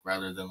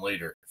rather than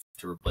later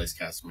to replace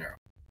Casemiro.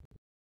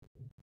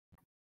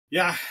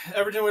 Yeah,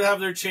 Everton would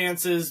have their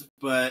chances,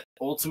 but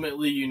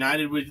ultimately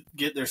United would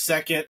get their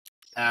second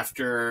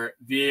after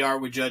VAR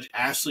would judge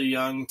Ashley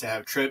Young to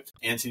have tripped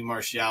Anthony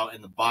Martial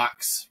in the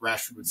box.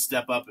 Rashford would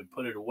step up and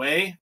put it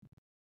away.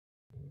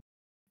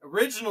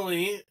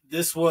 Originally,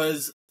 this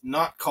was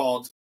not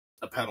called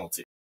a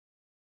penalty.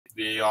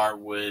 VAR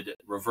would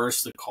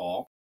reverse the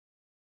call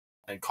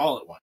and call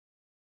it one.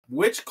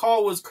 Which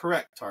call was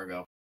correct,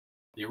 Targo?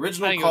 The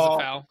original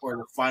call or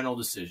the final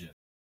decision?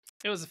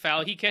 It was a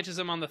foul. He catches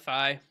him on the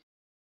thigh.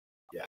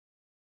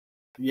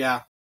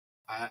 Yeah.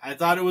 I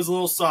thought it was a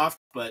little soft,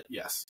 but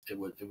yes, it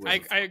was.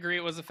 I agree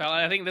it was a foul.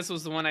 I think this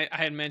was the one I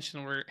had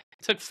mentioned where it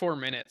took 4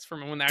 minutes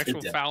from when the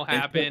actual foul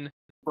happened.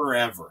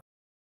 Forever.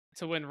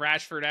 To when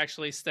Rashford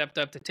actually stepped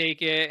up to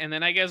take it. And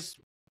then I guess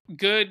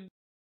good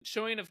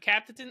showing of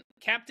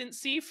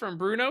captaincy from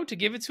Bruno to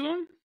give it to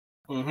him.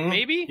 Mm-hmm.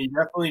 Maybe. He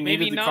definitely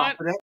needed the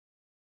confidence.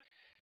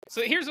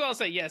 So here's what I'll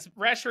say. Yes,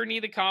 Rashford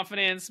needed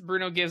confidence.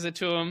 Bruno gives it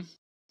to him.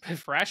 But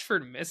if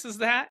Rashford misses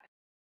that,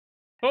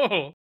 I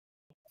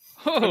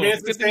mean,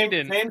 it's the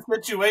same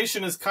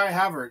situation as Kai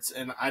Havertz,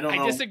 and I don't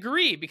know. I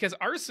disagree, because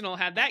Arsenal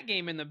had that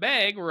game in the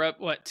bag. We're up,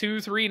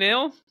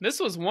 2-3-0? This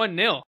was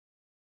 1-0.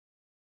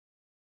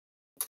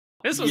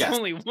 This was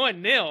only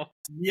 1-0.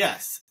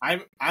 Yes.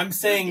 I'm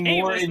saying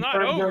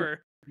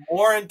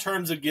more in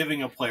terms of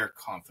giving a player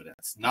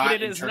confidence. But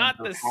it is not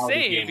the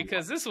same,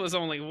 because this was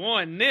only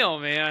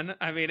 1-0, man.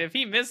 I mean, if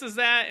he misses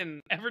that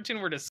and Everton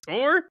were to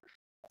score,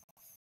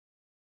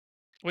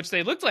 which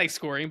they looked like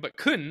scoring, but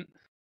couldn't.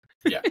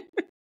 Yeah.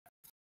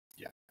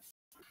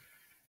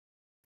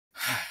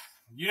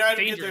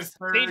 United get their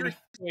third. Dangerous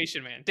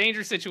situation, man.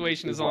 Dangerous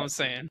situation is all I'm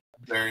saying.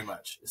 Very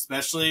much.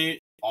 Especially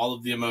all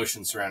of the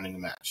emotions surrounding the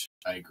match.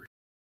 I agree.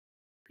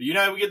 But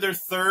United would get their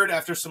third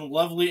after some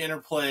lovely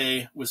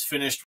interplay was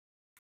finished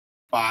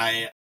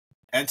by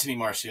Anthony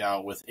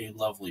Martial with a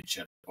lovely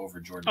chip over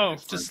Jordan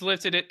Pickford. Just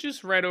lifted it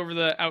just right over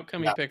the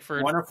outcoming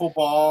Pickford. Wonderful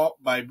ball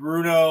by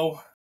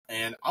Bruno.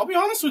 And I'll be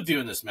honest with you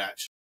in this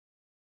match.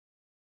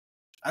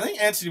 I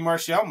think Anthony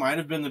Martial might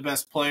have been the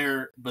best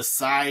player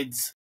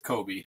besides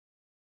Kobe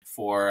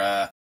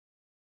for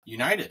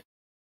United,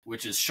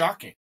 which is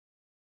shocking.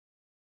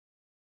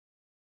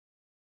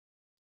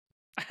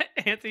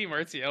 Anthony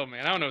Martial,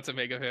 man, I don't know what to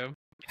make of him.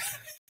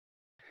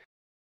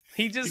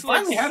 He just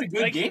looks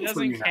like he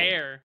doesn't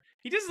care.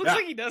 He just looks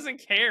like he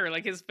doesn't care.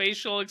 Like his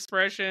facial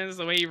expressions,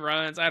 the way he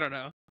runs, I don't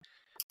know.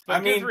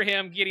 But good for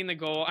him getting the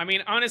goal. I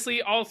mean,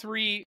 honestly, all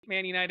three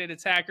Man United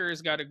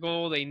attackers got a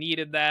goal. They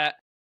needed that.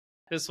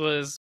 This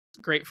was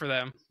great for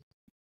them.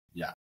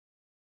 Yeah.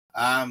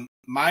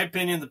 My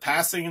opinion, the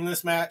passing in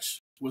this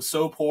match was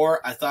so poor.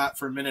 I thought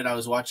for a minute I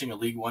was watching a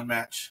League One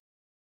match.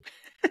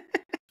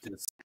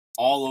 Just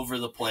all over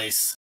the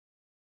place.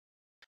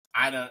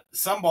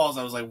 Some balls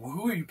I was like,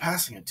 who are you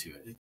passing it to?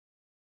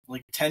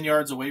 Like 10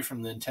 yards away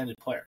from the intended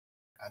player.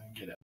 I didn't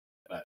get it.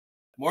 But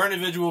more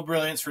individual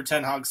brilliance for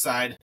Ten Hag's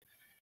side.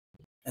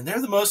 And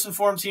they're the most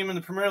informed team in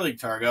the Premier League,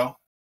 Targo.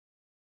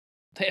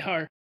 They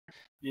are.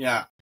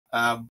 Yeah.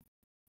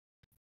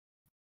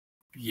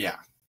 Yeah.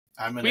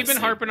 We've been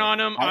harping on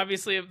them.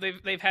 Obviously,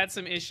 they've had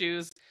some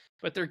issues,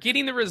 but they're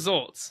getting the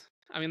results.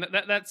 I mean,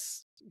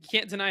 that's you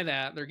can't deny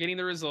that. They're getting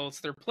the results.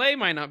 Their play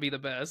might not be the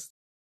best,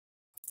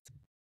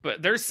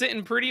 but they're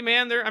sitting pretty,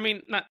 man.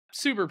 Not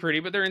super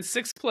pretty, but they're in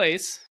 6th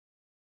place.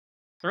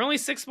 They're only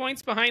 6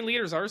 points behind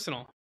leaders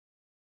Arsenal.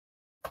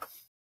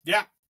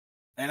 Yeah.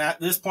 And at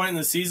this point in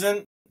the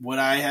season, would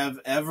I have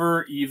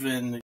ever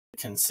even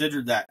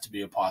considered that to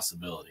be a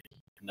possibility?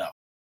 No.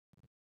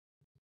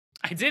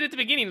 I did at the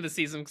beginning of the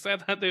season because I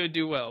thought they would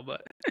do well,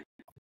 but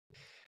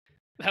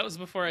that was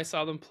before I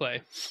saw them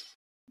play.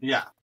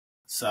 Yeah.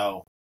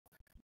 So,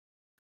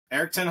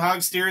 Erik ten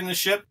Hag steering the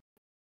ship,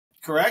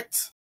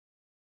 correct?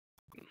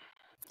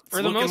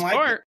 For the most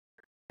part.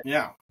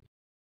 Yeah.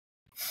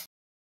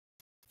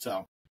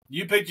 So,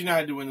 you picked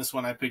United to win this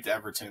one. I picked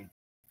Everton.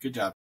 Good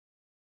job.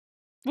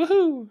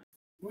 Woohoo!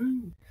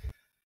 Woo.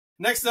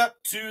 Next up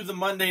to the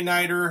Monday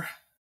Nighter,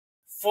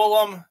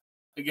 Fulham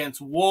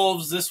against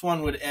Wolves. This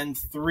one would end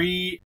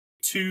 3-2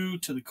 2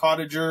 to the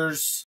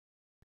Cottagers.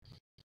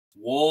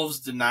 Wolves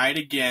denied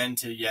again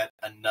to yet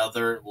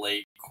another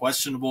late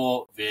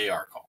questionable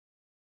VAR call.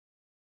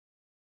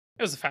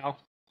 It was a foul.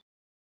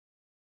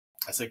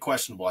 I said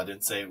questionable. I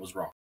didn't say it was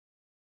wrong.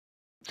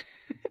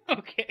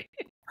 Okay.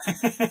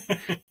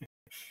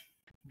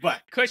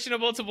 But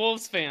questionable to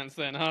Wolves fans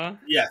then, huh?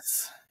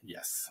 Yes.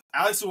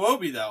 Alex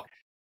Iwobi, though,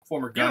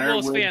 former Gunner. You're a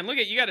Wolves fan. Look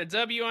at you got a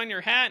W on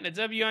your hat and a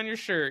W on your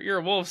shirt. You're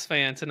a Wolves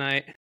fan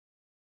tonight.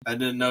 I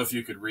didn't know if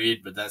you could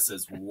read, but that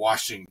says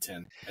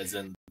Washington, as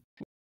in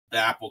the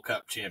Apple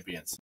Cup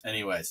champions.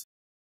 Anyways,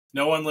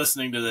 no one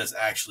listening to this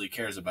actually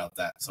cares about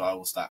that, so I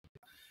will stop.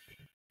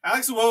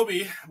 Alex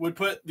Iwobi would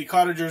put the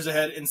Cottagers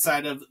ahead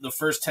inside of the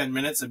first 10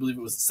 minutes. I believe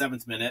it was the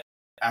 7th minute,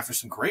 after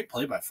some great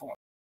play by Fulham.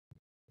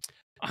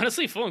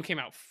 Honestly, Fulham came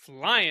out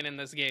flying in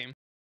this game.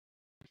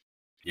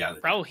 Yeah.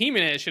 Raul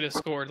Jimenez should have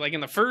scored, like, in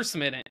the first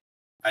minute.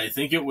 I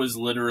think it was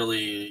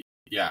literally,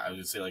 I was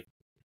going to say, like,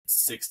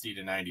 60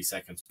 to 90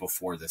 seconds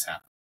before this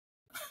happened.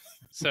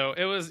 So,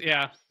 it was,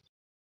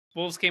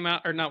 Wolves came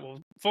out, or not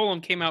Wolves,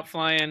 Fulham came out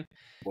flying.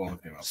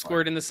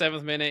 Scored in the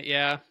 7th minute,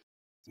 Yeah.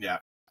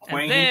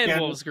 And then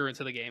Wolves grew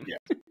into the game. Yeah.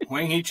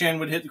 Hwang Hee-chan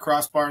would hit the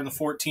crossbar in the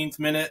 14th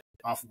minute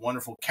off a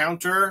wonderful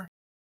counter.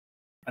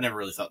 I never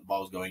really thought the ball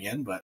was going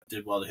in, but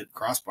did well to hit the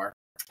crossbar.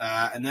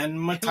 And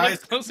then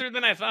Matthias... closer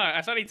than I thought.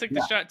 I thought he took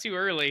the shot too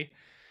early.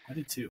 I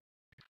did too.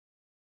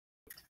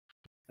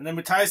 And then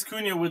Matthias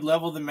Cunha would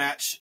level the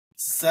match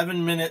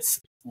 7 minutes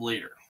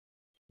later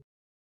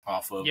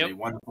off of a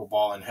wonderful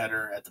ball and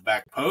header at the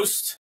back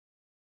post.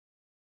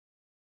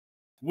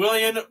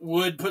 Willian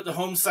would put the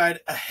home side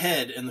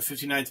ahead in the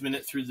 59th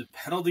minute through the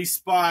penalty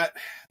spot.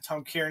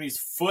 Tom Kearney's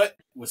foot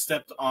was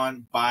stepped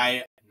on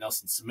by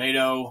Nelson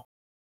Semedo.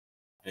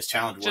 His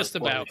challenge was just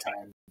about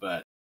time,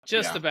 but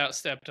about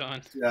stepped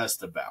on.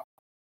 Just about.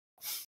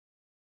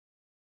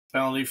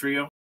 Penalty for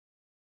you?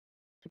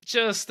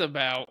 Just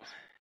about.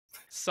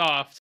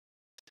 Soft.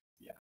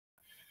 Yeah.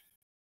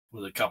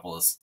 With a couple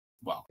of,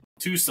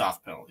 2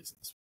 soft penalties.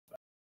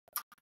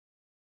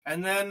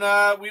 And then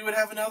we would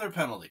have another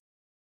penalty.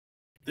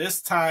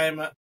 This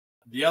time,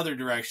 the other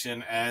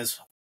direction, as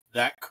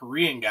that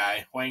Korean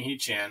guy, Hwang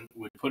Hee-chan,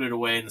 would put it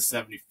away in the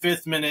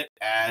 75th minute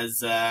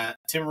as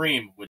Tim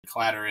Ream would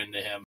clatter into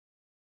him,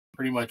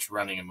 pretty much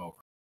running him over.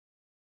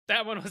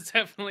 That one was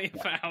definitely a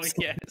foul,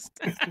 yes.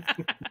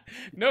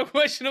 No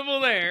questionable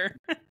there.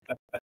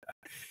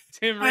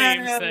 Tim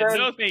Ream said,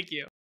 no thank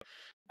you.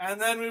 And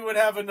then we would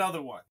have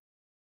another one.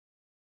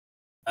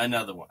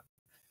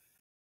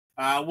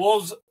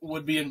 Wolves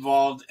would be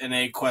involved in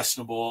a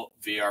questionable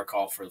VAR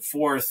call for the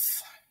 4th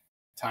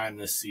time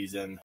this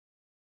season,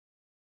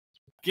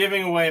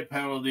 giving away a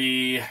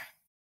penalty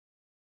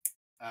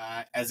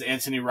as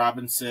Anthony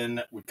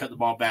Robinson would cut the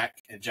ball back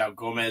and João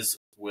Gomez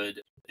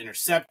would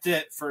intercept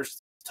it.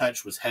 First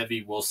touch was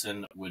heavy.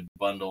 Wilson would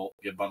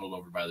get bundled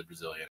over by the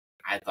Brazilian.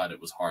 I thought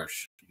it was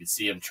harsh. You could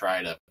see him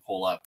try to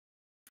pull up.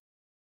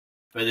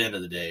 But at the end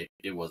of the day,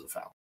 it was a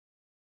foul.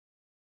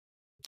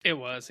 It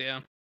was,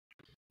 yeah.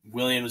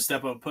 Willian would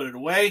step up and put it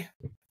away.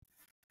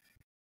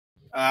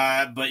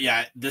 But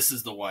yeah, this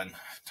is the one,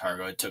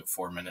 Targo. It took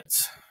 4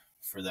 minutes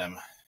for them.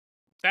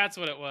 That's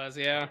what it was,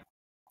 yeah.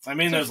 I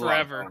mean, there's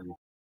forever.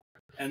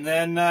 And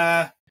then,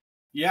 that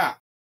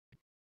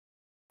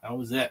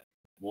was it.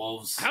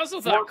 Wolves. I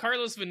also thought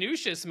Carlos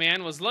Vinicius,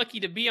 man, was lucky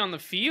to be on the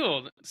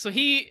field. So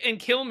he and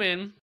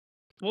Kilman,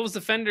 Wolves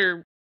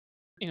defender,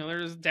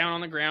 they're just down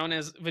on the ground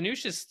as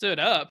Vinicius stood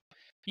up.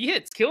 He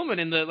hits Kilman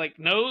in the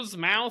nose,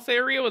 mouth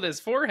area with his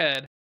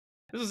forehead.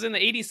 This was in the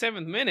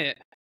 87th minute.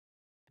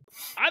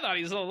 I thought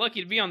he was a little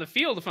lucky to be on the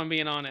field, if I'm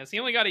being honest. He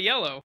only got a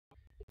yellow.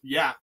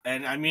 Yeah,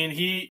 and I mean,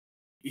 he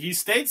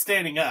stayed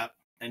standing up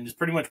and just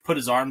pretty much put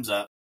his arms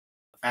up,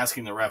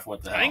 asking the ref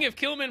what the hell. I think if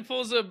Kilman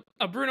pulls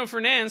a Bruno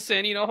Fernandes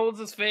and, holds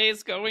his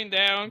face, going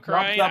down,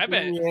 crying, I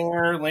bet. In the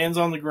air, lands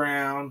on the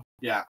ground.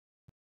 Yeah.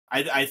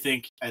 I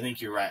think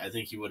you're right. I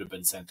think he would have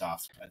been sent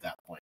off at that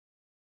point.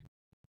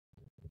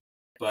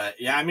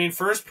 But yeah, I mean,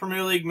 first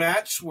Premier League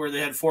match where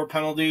they had 4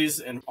 penalties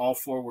and all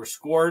 4 were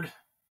scored.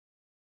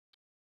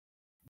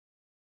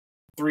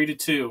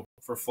 3-2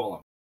 for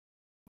Fulham.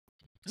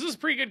 This was a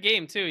pretty good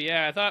game too.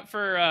 Yeah, I thought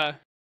for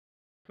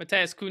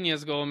Matthias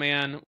Cunha's goal,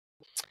 man.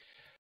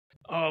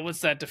 Oh,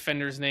 what's that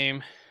defender's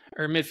name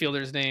or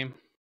midfielder's name?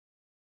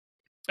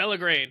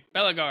 Bellegarde.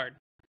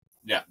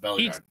 Yeah,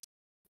 Bellegarde.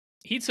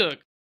 He took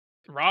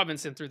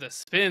Robinson through the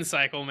spin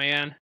cycle,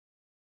 man.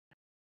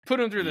 Put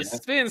him through the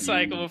spin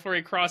cycle before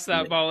he crossed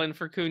that ball in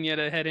for Cunha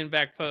to head in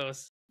back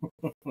post.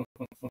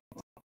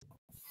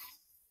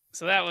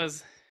 So that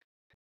was...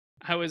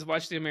 I always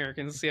watch the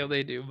Americans, see how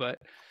they do. But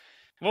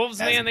Wolves,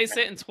 man, they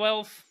sit in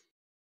 12th.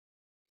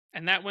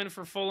 And that win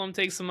for Fulham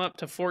takes them up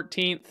to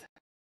 14th.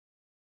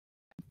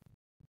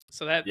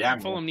 So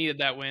Fulham needed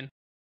that win.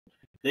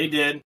 They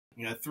did.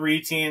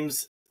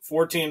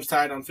 4 teams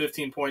tied on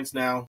 15 points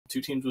now.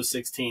 2 teams with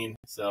 16.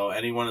 So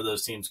any one of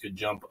those teams could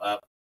jump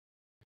up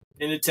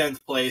into 10th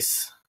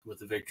place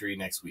with a victory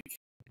next week.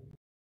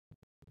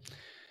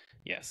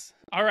 Yes.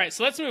 All right,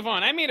 so let's move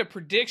on. I made a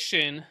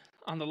prediction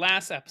on the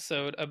last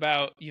episode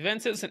about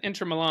Juventus and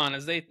Inter Milan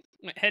as they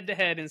went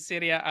head-to-head in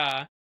Serie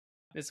A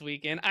this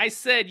weekend. I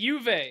said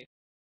Juve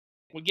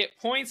would get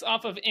points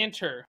off of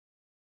Inter,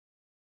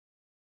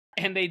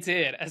 and they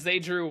did, as they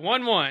drew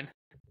 1-1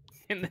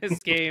 in this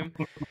game.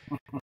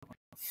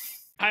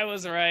 I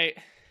was right.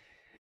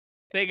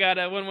 They got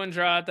a 1-1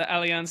 draw at the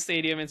Allianz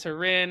Stadium in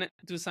Turin.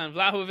 Dusan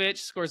Vlahovic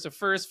scores the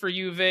first for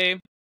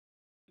Juve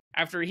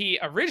after he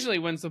originally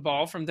wins the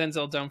ball from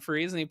Denzel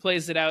Dumfries, and he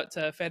plays it out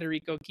to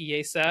Federico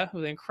Chiesa,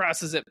 who then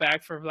crosses it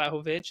back for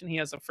Vlahovic, and he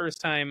has a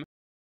first-time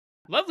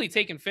lovely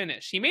take and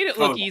finish. He made it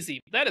look easy.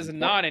 That is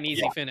not an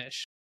easy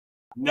finish.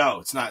 No,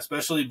 it's not,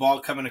 especially ball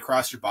coming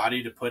across your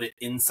body to put it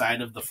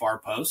inside of the far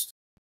post.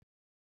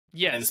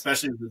 Yes. And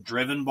especially the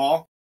driven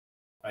ball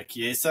by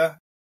Chiesa.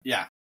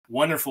 Yeah,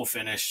 wonderful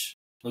finish.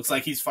 Looks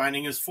like he's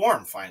finding his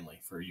form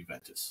finally for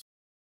Juventus.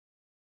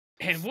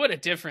 And what a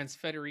difference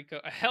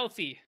a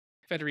healthy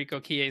Federico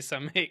Chiesa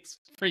makes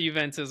for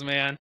Juventus,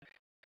 man.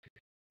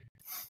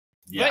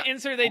 Yeah. But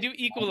Inter, they do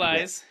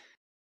equalize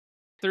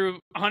through,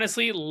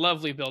 honestly,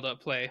 lovely build-up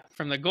play.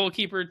 From the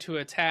goalkeeper to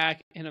attack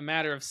in a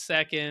matter of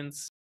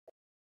seconds.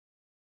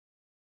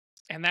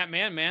 And that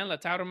man,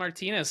 Lautaro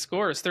Martinez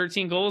scores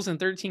 13 goals in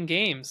 13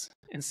 games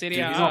in Serie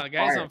A. The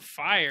guy's on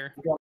fire.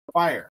 He's on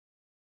fire.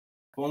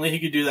 If only he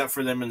could do that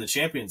for them in the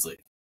Champions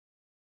League.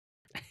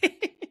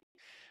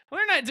 Well,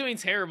 they're not doing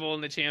terrible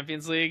in the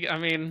Champions League. I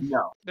mean,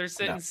 they're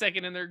sitting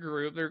second in their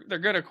group. They're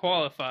going to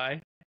qualify.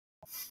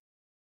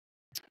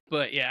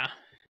 But yeah,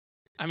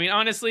 I mean,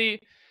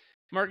 honestly,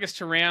 Marcus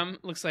Thuram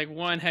looks like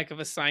one heck of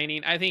a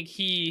signing. I think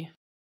the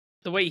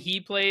way he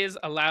plays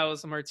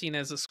allows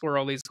Martinez to score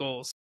all these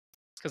goals.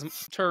 Because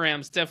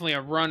Thuram's definitely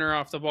a runner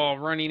off the ball,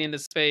 running into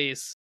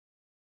space.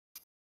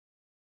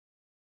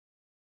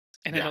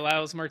 And it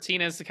allows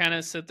Martinez to kind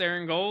of sit there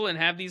in goal and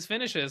have these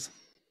finishes.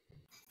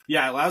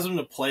 Yeah, it allows him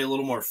to play a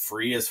little more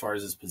free as far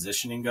as his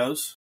positioning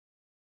goes.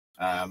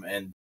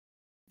 And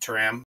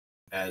Thuram,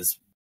 as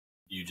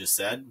you just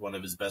said, one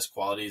of his best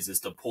qualities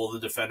is to pull the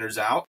defenders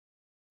out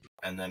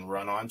and then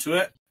run onto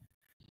it,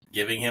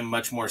 giving him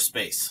much more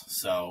space.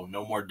 So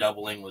no more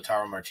doubling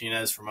Lautaro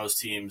Martinez for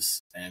most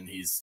teams, and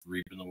he's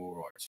reaping the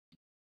rewards.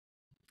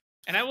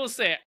 And I will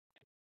say,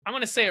 I'm going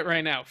to say it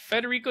right now.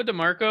 Federico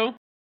DiMarco,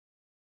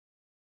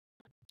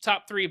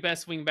 top 3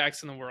 best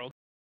wingbacks in the world.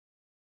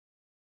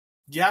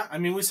 Yeah, I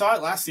mean, we saw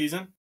it last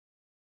season.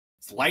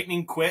 It's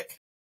lightning quick.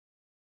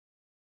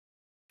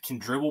 Can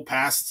dribble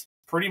past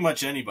pretty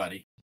much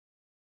anybody.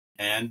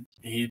 And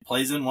he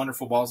plays in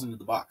wonderful balls into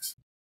the box.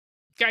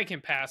 Guy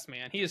can pass,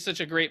 man. He is such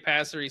a great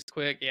passer. He's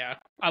quick. Yeah,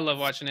 I love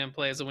watching him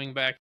play as a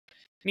wingback.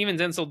 And even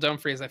Denzel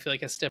Dumfries, I feel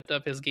like, has stepped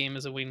up his game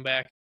as a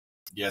wingback.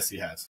 Yes, he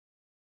has.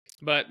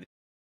 But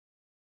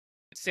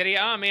Serie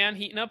A, man,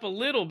 heating up a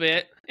little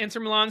bit.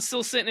 Inter Milan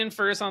still sitting in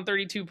first on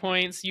 32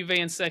 points. Juve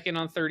in second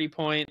on 30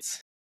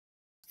 points.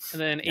 And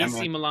then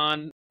AC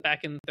Milan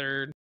back in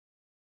third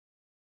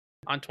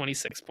on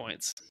 26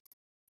 points.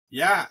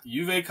 Yeah,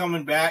 Juve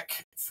coming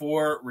back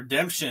for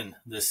redemption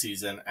this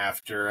season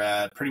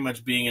after pretty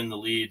much being in the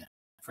lead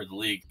for the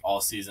league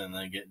all season and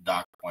then getting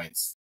docked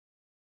points.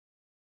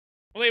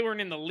 Well, they weren't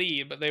in the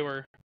lead, but they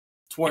were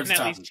towards in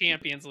at least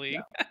Champions League.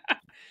 Yeah.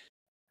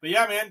 But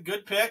yeah, man,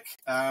 good pick.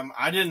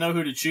 I didn't know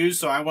who to choose,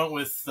 so I went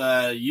with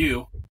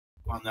you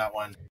on that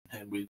one,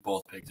 and we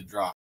both picked a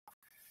draw.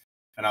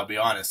 And I'll be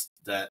honest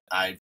that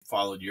I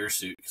followed your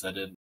suit because I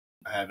didn't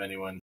have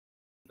anyone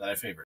that I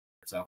favored.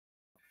 So, all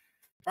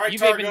right,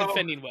 You've been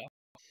defending well.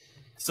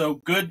 So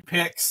good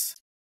picks.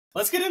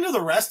 Let's get into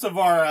the rest of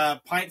our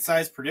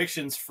pint-sized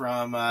predictions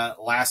from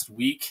last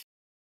week.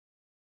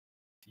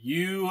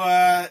 You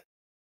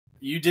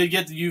did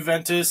get the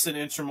Juventus and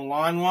Inter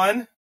Milan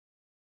one.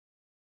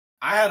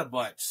 I had a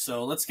bunch,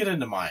 so let's get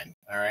into mine.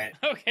 All right.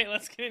 Okay,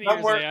 let's get into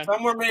yours.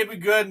 Some were maybe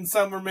good and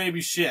some were maybe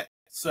shit.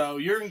 So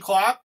Jurgen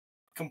Klopp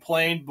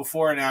complained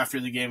before and after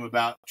the game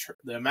about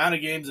the amount of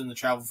games and the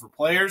travel for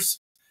players.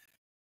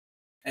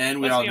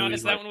 And let's be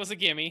honest, that one was a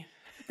gimme.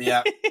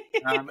 Yeah.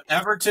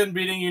 Everton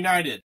beating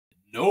United.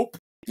 Nope.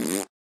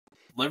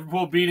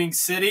 Liverpool beating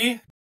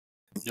City.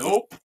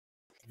 Nope.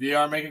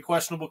 VR make a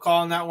questionable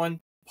call on that one.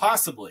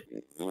 Possibly.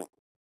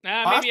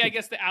 Maybe I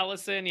guess the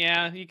Allison,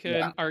 you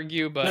could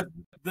argue, but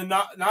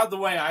not the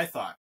way I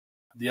thought.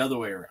 The other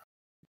way around.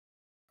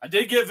 I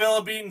did get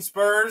Villa beating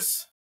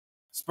Spurs.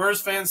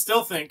 Spurs fans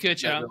still think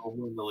they'll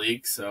win the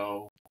league,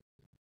 so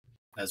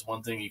that's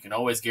one thing you can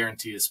always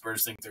guarantee is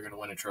Spurs think they're going to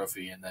win a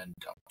trophy and then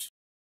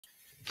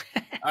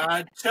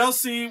don't.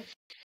 Chelsea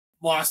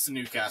lost to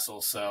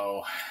Newcastle,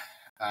 so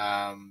you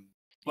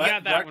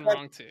got that one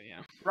wrong too,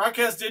 yeah.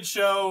 Broadcast did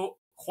show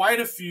quite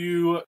a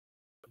few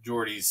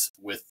Geordies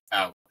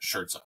without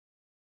shirts on.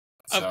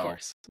 So of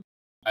course.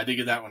 I did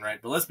get that one right,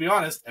 but let's be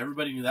honest,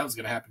 everybody knew that was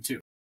going to happen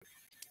too.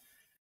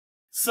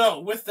 So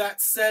with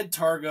that said,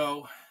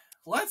 Targo,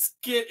 let's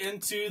get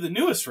into the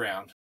newest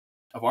round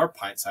of our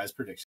pint-sized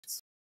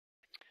predictions.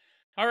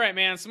 All right,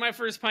 man. So my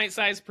first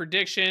pint-sized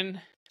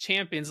prediction,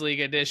 Champions League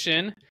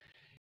edition.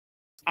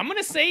 I'm going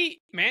to say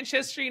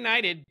Manchester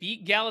United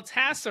beat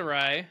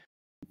Galatasaray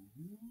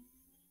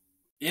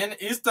in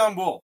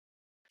Istanbul.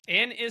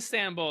 In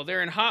Istanbul.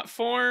 They're in hot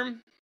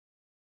form.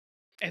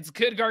 It's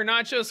good.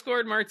 Garnacho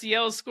scored.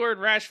 Martial scored.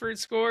 Rashford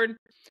scored.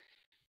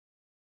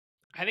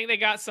 I think they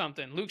got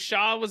something. Luke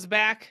Shaw was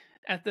back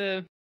at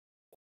the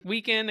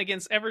weekend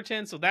against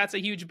Everton, so that's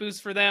a huge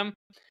boost for them.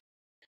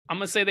 I'm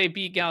going to say they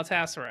beat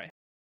Galatasaray.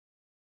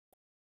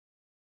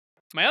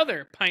 My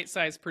other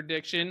pint-sized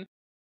prediction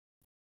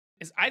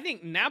is I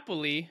think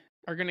Napoli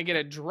are going to get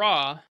a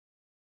draw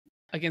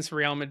against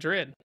Real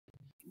Madrid.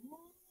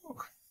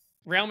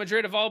 Real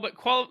Madrid have all but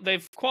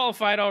they've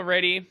qualified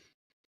already.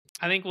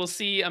 I think we'll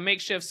see a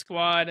makeshift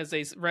squad as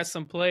they rest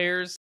some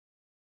players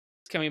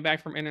coming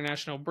back from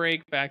international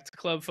break, back to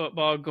club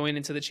football, going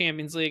into the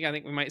Champions League. I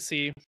think we might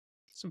see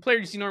some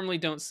players you normally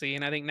don't see,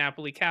 and I think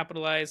Napoli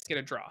capitalize, get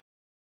a draw.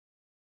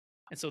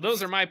 And so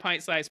those are my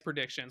pint-sized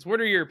predictions.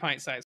 What are your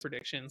pint-sized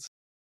predictions?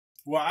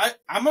 Well,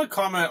 I'm going to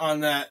comment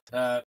on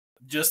that,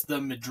 just the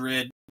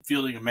Madrid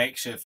fielding a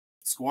makeshift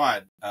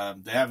squad.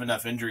 They have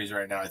enough injuries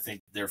right now. I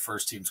think their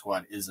first team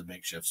squad is a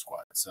makeshift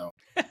squad. So,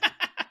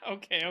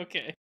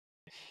 Okay.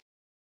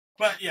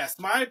 But yes,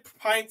 my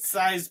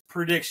pint-sized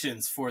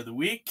predictions for the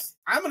week.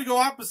 I'm going to go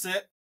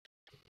opposite.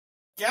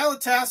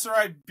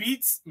 Galatasaray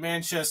beats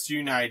Manchester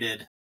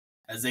United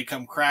as they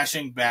come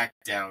crashing back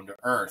down to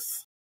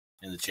earth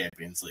in the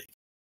Champions League.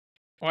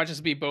 Watch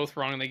us be both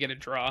wrong and they get a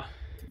draw.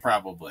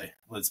 Probably.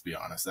 Let's be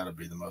honest. That'll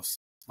be the most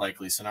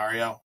likely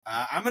scenario.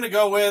 I'm going to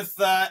go with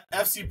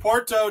FC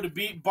Porto to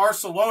beat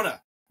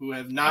Barcelona, who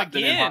have not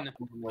been in hot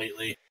form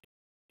lately.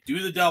 Do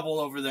the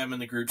double over them in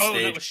the group stage.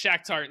 Oh, that was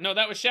Shakhtar. No,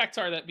 that was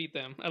Shakhtar that beat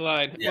them. I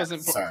lied. It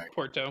wasn't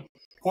Porto.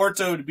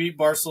 Porto to beat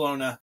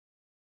Barcelona.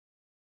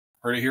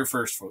 Heard it here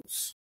first,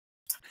 folks.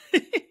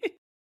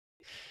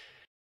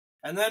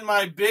 And then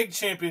my big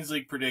Champions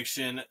League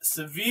prediction,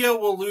 Sevilla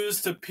will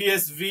lose to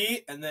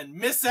PSV and then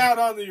miss out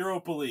on the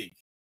Europa League.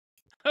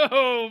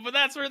 Oh, but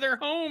that's where their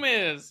home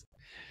is.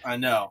 I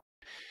know.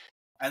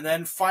 And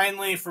then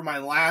finally, for my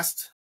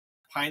last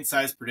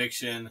pint-sized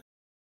prediction,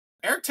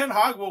 Erik ten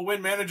Hag will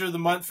win Manager of the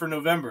Month for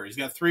November. He's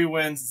got 3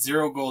 wins,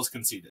 0 goals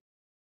conceded.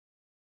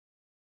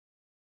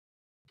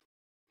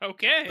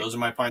 Okay. Those are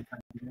my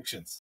pint-sized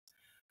predictions.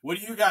 What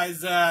do you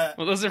guys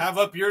have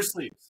up your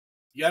sleeves?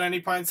 You got any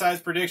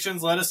pint-sized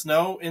predictions? Let us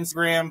know.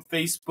 Instagram,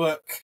 Facebook,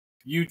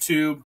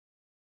 YouTube.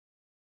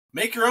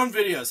 Make your own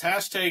videos.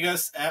 Hashtag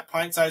us at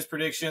pint-sized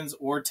predictions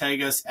or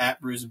tag us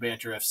at Brews and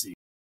Banter FC.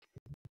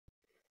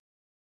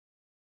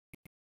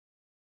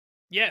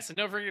 Yes, and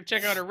don't forget to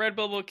check out our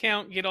Redbubble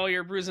account. Get all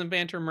your Brews and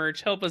Banter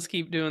merch. Help us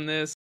keep doing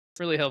this.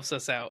 Really helps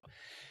us out.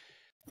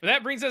 But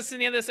that brings us to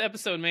the end of this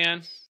episode,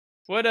 man.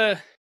 What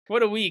a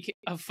week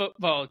of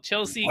football.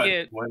 Chelsea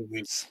get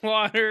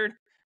slaughtered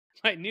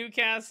by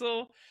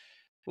Newcastle.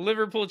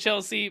 Liverpool,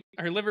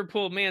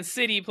 Man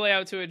City play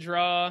out to a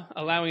draw,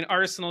 allowing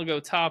Arsenal to go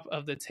top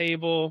of the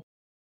table.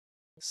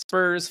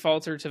 Spurs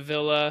falter to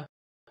Villa,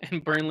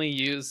 and Burnley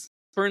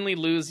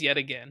lose yet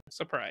again.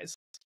 Surprise.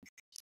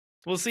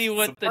 We'll see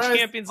what the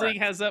Champions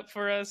League has up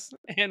for us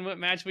and what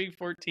Matchweek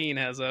 14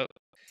 has up.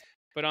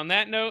 But on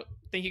that note,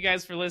 thank you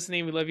guys for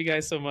listening. We love you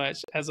guys so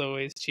much. As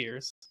always,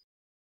 cheers.